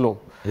start off slow.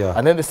 Yeah.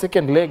 And then the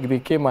second leg they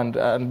came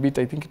and beat,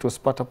 I think it was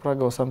Sparta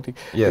Praga or something.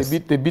 Yes.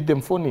 They beat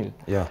them 4-0.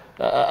 Yeah.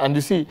 And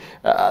you see,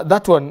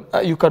 that one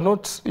you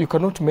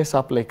cannot mess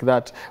up like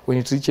that when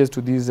it reaches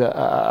to these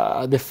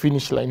the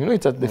finish line. You know,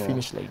 it's at the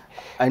finish line.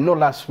 I know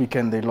last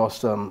weekend they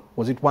lost.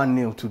 Was it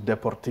 1-0 to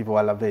Deportivo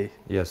Alavés?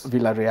 Yes.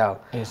 Villarreal.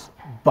 Yes.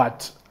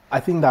 But I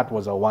think that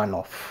was a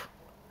one-off.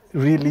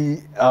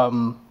 Really,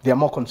 they are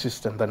more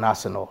consistent than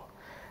Arsenal.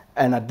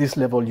 And at this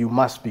level, you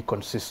must be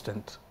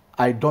consistent.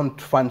 I don't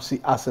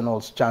fancy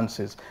Arsenal's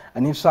chances.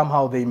 And if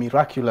somehow they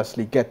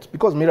miraculously get,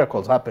 because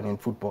miracles happen in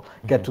football,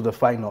 get to the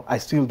final, I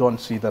still don't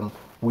see them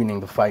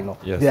winning the final.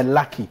 Yes. They're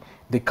lucky.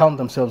 They count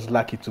themselves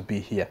lucky to be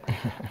here.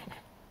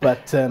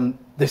 But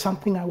there's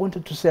something I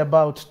wanted to say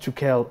about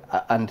Tuchel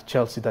and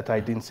Chelsea that I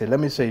didn't say. Let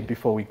me say it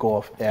before we go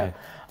off air.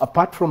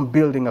 Apart from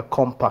building a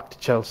compact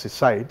Chelsea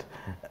side,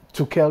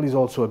 Tuchel is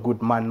also a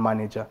good man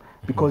manager.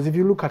 Because if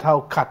you look at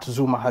how Kat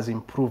Zuma has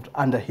improved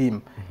under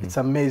him, it's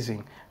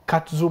amazing.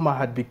 Kat Zuma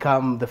had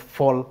become the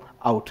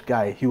fall-out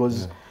guy. He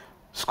was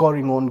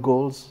scoring own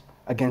goals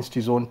against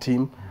his own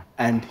team,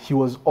 and he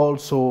was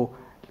also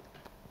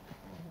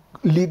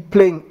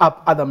playing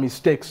up other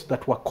mistakes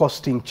that were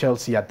costing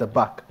Chelsea at the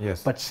back.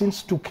 Yes. But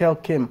since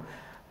Tuchel came,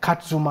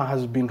 Kat Zuma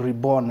has been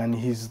reborn, and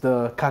he's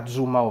the Kat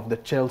Zuma of the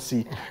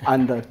Chelsea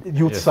and the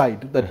youth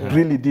side that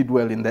really did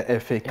well in the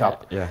FA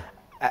Cup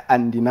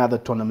and in other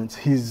tournaments.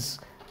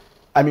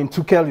 I mean,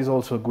 Tuchel is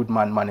also a good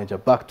man manager.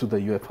 Back to the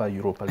UEFA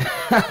Europa League.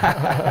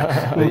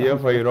 The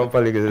UEFA Europa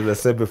League is the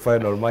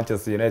semi-final.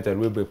 Manchester United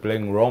will be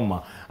playing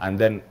Roma, and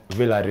then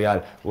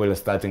Villarreal will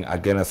starting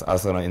against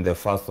Arsenal in the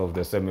first of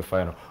the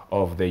semi-final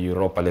of the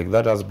Europa League.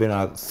 That has been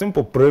a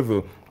simple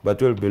preview,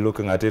 but we'll be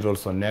looking at it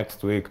also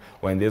next week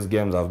when these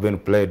games have been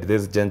played.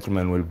 These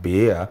gentlemen will be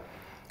here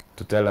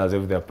to tell us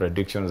if their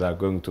predictions are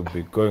going to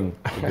be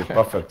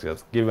perfect.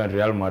 Yes. Given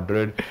Real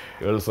Madrid,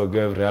 you also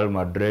gave Real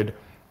Madrid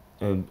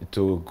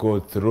to go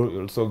through.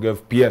 You also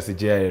gave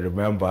PSG, I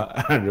remember,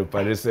 and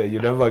Paris. You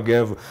never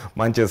gave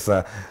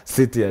Manchester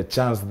City a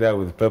chance there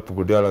with Pep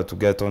Guardiola to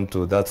get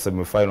onto that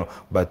semi-final,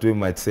 but we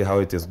might see how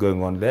it is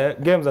going on. The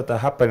games that are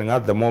happening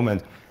at the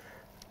moment,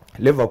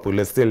 Liverpool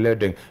is still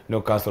leading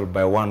Newcastle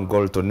by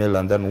 1-0,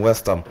 and then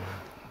West Ham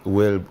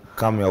will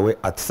come your way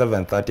at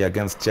 7:30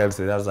 against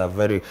Chelsea. That's a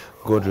very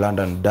good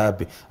London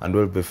derby, and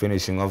we'll be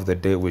finishing off the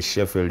day with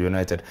Sheffield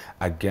United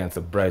against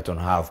Brighton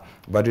Hove.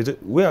 But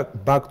we are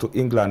back to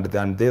England,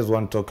 and there's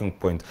one talking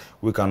point.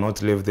 We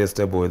cannot leave this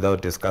table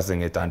without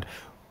discussing it, and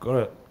we're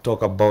going to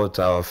talk about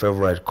our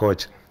favorite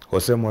coach,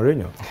 Jose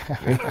Mourinho,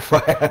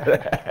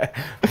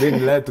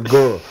 being let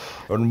go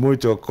on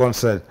mutual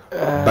consent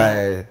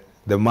by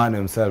the man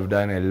himself,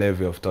 Daniel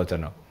Levy of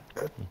Tottenham.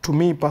 To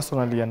me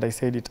personally, and I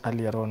said it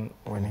earlier on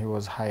when he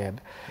was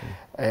hired,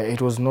 it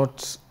was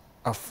not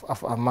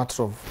a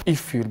matter of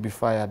if he will be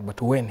fired,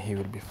 but when he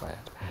will be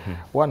fired.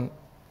 One,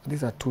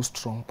 these are two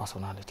strong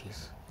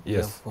personalities.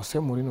 Yes. Jose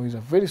Mourinho is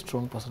a very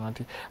strong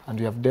personality, and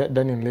we have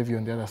Daniel Levy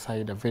on the other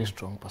side, a very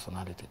strong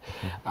personality.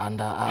 And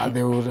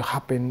there will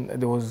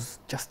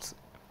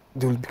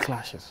be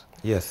clashes.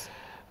 Yes.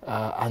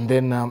 And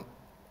then,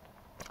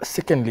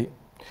 secondly,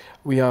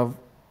 we have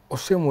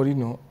Jose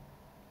Mourinho,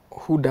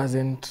 who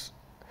doesn't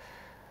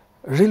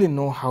really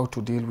know how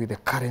to deal with the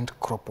current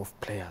crop of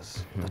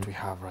players that we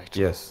have right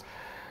now. Yes.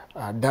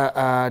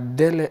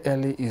 Dele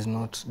Alli is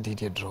not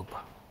Didier Drogba.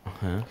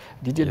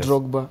 Didier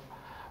Drogba,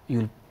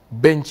 you'll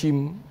bench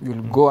him,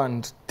 you'll go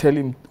and tell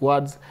him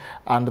words,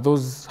 and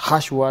those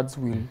harsh words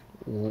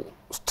will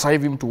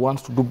strive him to want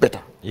to do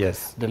better.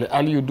 Yes. Dele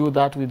Alli, you do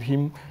that with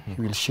him,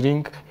 he will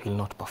shrink, he will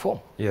not perform.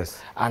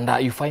 Yes. And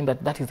you find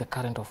that is the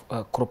current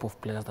crop of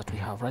players that we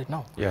have right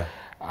now. Yeah.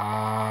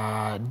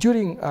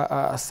 During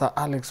Sir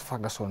Alex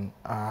Ferguson,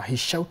 he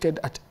shouted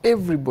at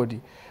everybody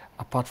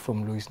apart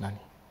from Luis Nani.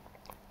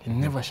 He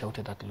never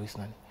shouted at Luis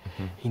Nani.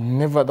 He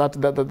never,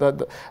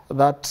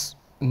 that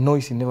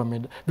noise he never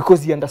made,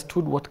 because he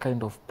understood what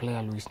kind of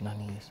player Luis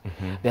Nani is.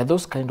 There are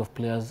those kind of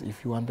players,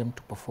 if you want them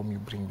to perform, you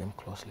bring them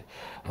closely.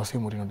 Jose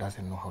Mourinho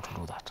doesn't know how to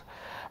do that.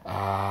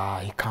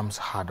 He comes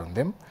hard on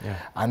them.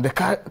 And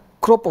the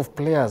crop of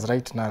players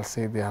right now, I'll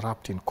say they are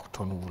wrapped in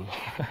cotton wool.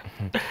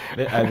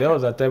 There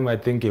was a time I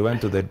think he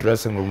went to the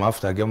dressing room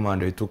after game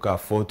and he took a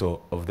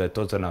photo of the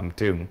Tottenham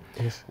team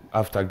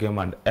after game,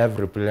 and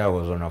every player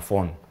was on a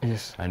phone.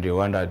 And he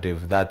wondered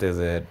if that is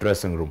a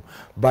dressing room.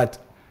 But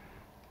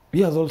he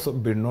has also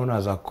been known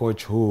as a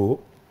coach who,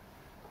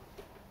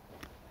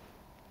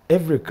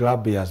 every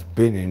club he has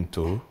been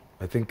into,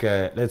 I think,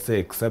 let's say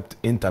except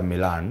Inter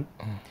Milan,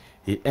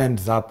 he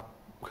ends up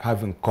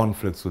having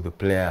conflicts with the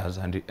players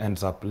and he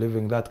ends up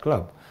leaving that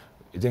club.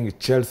 I think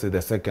Chelsea,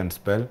 the second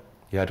spell,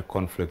 he had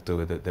conflict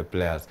with the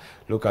players.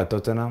 Look at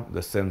Tottenham,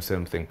 the same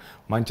thing.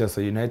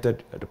 Manchester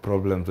United had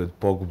problems with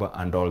Pogba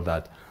and all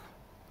that.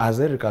 As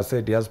Erica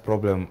said, he has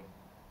problem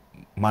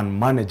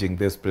managing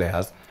these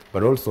players,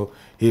 but also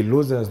he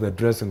loses the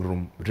dressing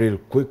room real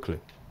quickly.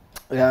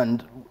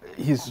 And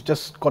he's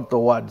just got the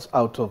words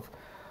out of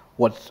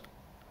what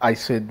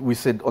we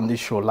said on this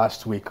show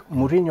last week.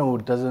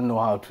 Mourinho doesn't know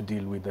how to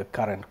deal with the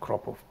current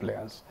crop of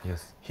players.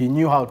 He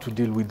knew how to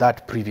deal with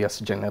that previous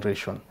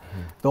generation.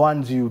 The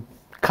ones you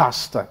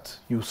cast at,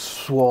 you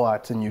swore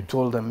at, and you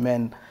told them,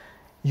 man,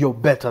 you're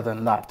better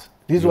than that.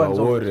 These ones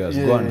warriors,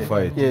 go and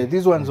fight.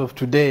 These ones of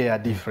today are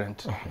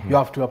different. You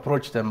have to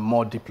approach them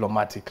more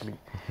diplomatically.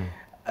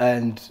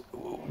 And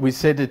we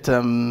said it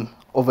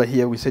over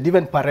here, we said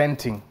even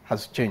parenting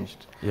has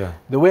changed.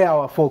 The way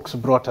our folks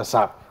brought us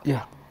up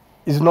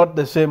is not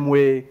the same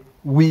way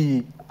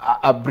we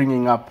are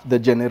bringing up the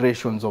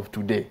generations of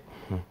today.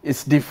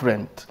 It's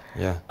different.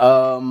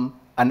 An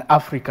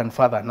African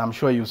father, and I'm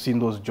sure you've seen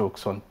those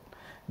jokes on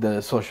the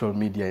social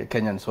media,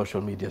 Kenyan social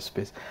media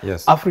space.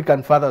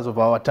 African fathers of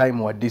our time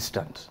were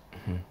distant.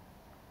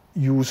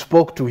 You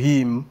spoke to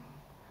him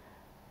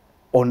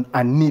on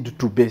a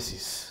need-to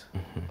basis.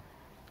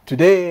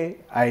 Today,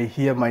 I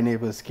hear my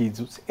neighbor's kids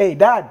say, hey,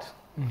 Dad,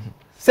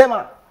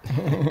 Sema,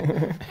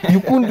 you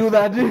couldn't do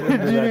that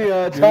during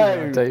your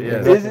time.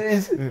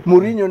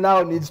 Mourinho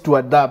now needs to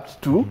adapt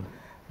to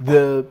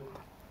the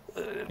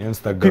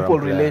Instagram people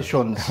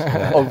relations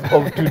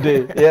of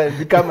today.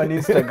 Become an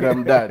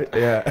Instagram dad.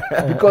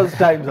 Because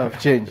times have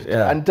changed.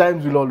 And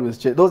times will always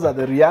change. Those are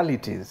the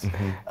realities.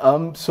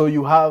 So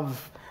you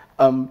have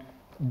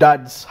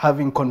dads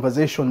having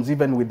conversations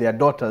even with their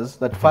daughters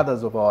that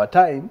fathers of our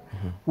time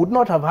would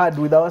not have had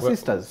with our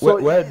sisters.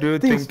 So where do you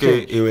think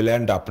he will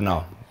end up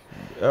now?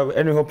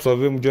 Any hopes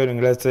of him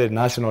joining, let's say,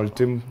 national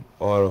team,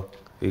 or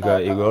he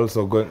will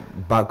also go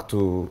back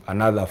to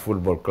another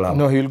football club?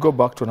 No, he'll go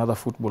back to another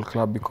football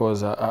club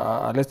because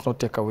let's not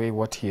take away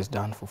what he has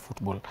done for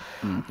football.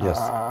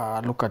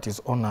 Look at his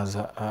honors.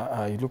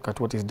 You look at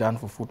what he's done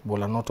for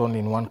football, and not only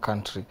in one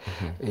country,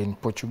 in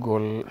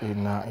Portugal,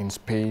 in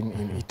Spain,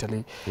 in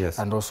Italy,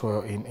 and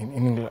also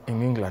in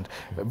England.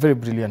 A very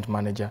brilliant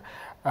manager.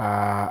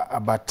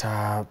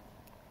 But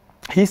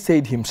he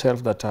said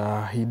himself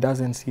that he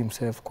doesn't see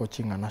himself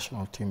coaching a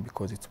national team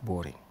because it's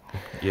boring.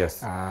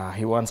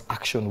 He wants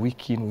action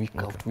week in, week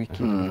out, week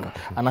in, week out.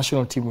 A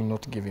national team will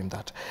not give him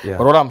that. But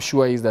what I'm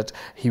sure is that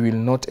he will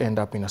not end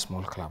up in a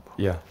small club.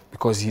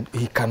 Because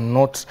he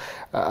cannot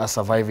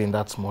survive in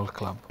that small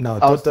club. Now,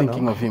 I was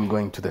thinking of him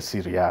going to the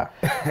Serie A.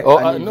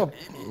 No,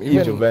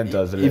 even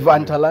Juventus. If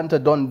Atalanta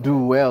don't do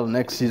well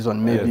next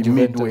season, maybe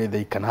midway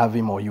they can have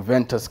him, or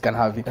Juventus can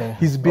have him.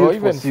 He's built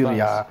for Serie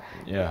A.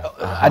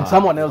 And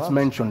someone else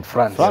mentioned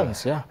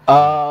France.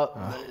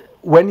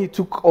 When he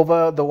took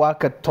over the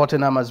work at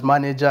Tottenham as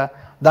manager,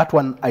 that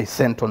one I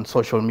sent on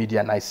social media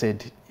and I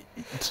said,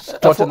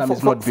 Tottenham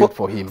is not built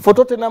for him. For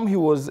Tottenham, he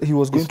was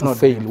going to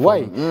fail.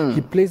 Why? He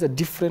plays a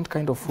different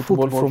kind of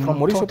football from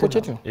Mauricio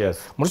Pochettino.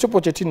 Mauricio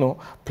Pochettino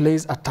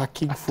plays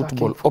attacking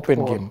football,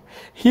 open game.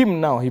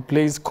 Him now, he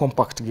plays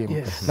compact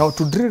game. Now,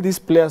 to drill these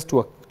players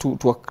to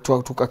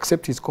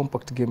accept his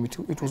compact game,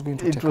 it was going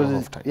to take a lot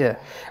of time.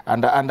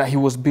 And he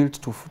was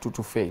built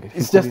to fail.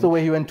 It's just the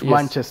way he went to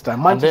Manchester.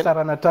 Manchester,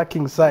 an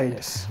attacking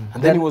side.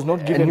 And then he was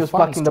not given, and he was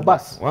parking the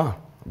bus. Wow.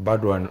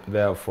 Bad one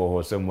there for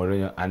Jose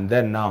Mourinho. And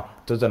then now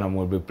Tottenham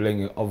will be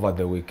playing over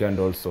the weekend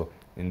also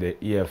in the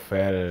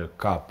EFL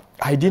Cup.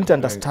 I didn't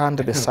understand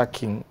the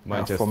sacking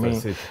for me.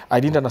 City. I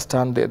didn't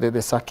understand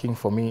the sacking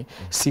for me.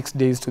 6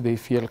 days to the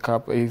EFL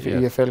Cup.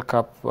 EFL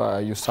Cup,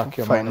 you sack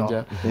your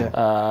manager.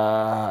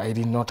 I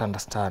did not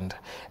understand.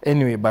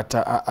 Anyway, but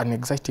an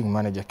exciting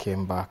manager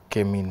came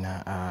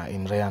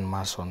in Ryan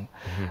Mason.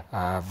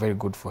 Very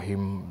good for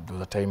him. There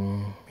was a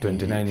time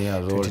 29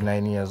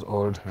 years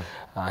old.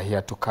 He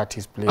had to cut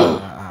his playing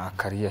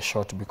career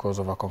short because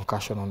of a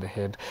concussion on the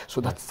head.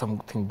 So that's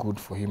something good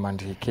for him.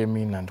 And he came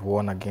in and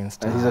won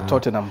against. And he's a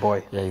Tottenham boy.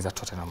 Yeah, he's a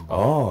Tottenham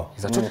boy.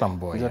 He's a Tottenham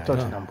boy. He's a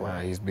Tottenham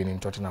boy. He's been in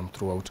Tottenham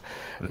throughout.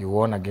 He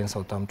won against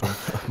Southampton.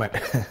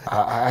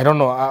 I don't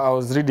know. I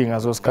was reading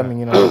as I was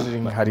coming in. I was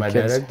reading Harry Kane's.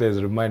 My director is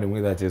reminding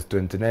me that he's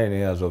 29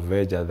 years of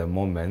age at the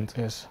moment.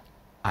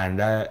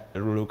 And I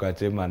look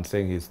at him and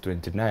saying he's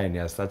 29, he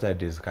has started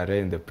his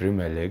career in the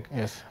Premier League.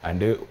 Yes.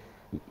 And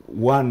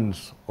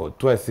once or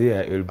twice a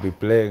year, he'll be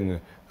playing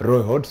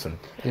Roy Hodgson.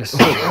 Yes.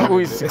 who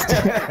is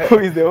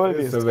the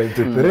oldest?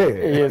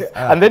 73. Yes.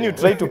 And then you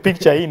try to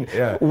picture in,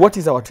 what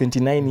is our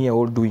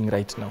 29-year-old doing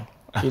right now?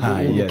 In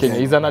Kenya.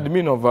 He's an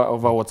admin of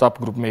a WhatsApp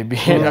group, maybe.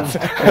 that's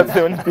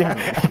the only thing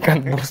he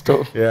can boast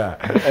of. Yeah.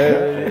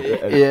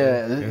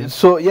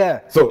 So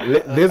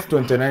this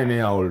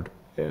 29-year-old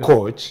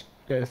coach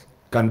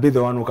can be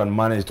the one who can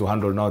manage to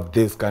handle now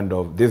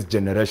this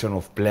generation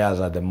of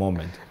players at the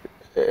moment.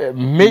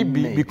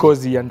 Maybe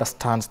because he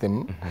understands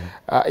them.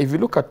 If you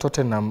look at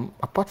Tottenham,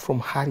 apart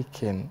from Harry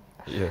Kane,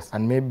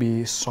 and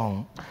maybe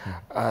Song,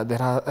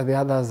 the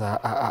others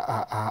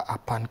are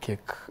pancake.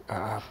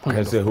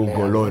 I say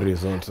Hugo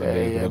Lloris also.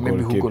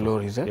 Maybe Hugo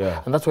Lloris.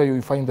 And that's why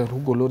you find that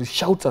Hugo Lloris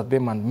shouts at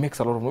them and makes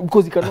a lot of noise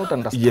because he cannot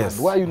understand.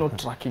 Why are you not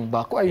tracking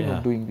back? Why are you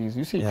not doing this?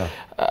 You see,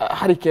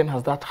 Harry Kane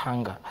has that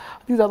hunger.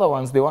 These other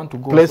ones, they want to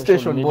go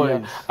PlayStation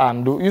boys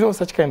and do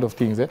such kind of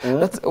things.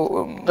 That's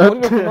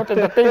Mourinho cannot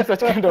entertain such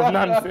kind of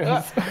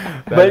nonsense.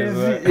 But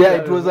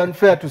it was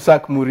unfair to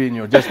sack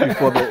Mourinho just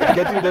before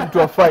getting them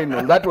to a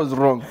final. That was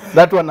wrong.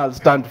 That one I'll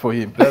stand for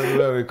him. That's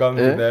where we come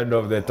to the end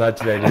of the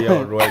touchline here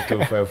on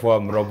Y254.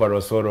 I'm Robert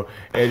Osoro,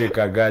 Eric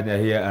Aganya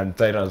here, and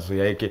Tiras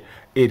Waiyaki.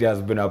 It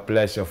has been a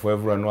pleasure for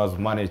everyone who has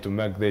managed to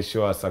make this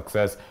show a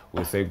success.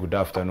 We say good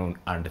afternoon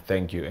and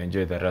thank you.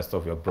 Enjoy the rest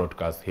of your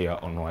broadcast here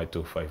on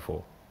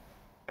Y254.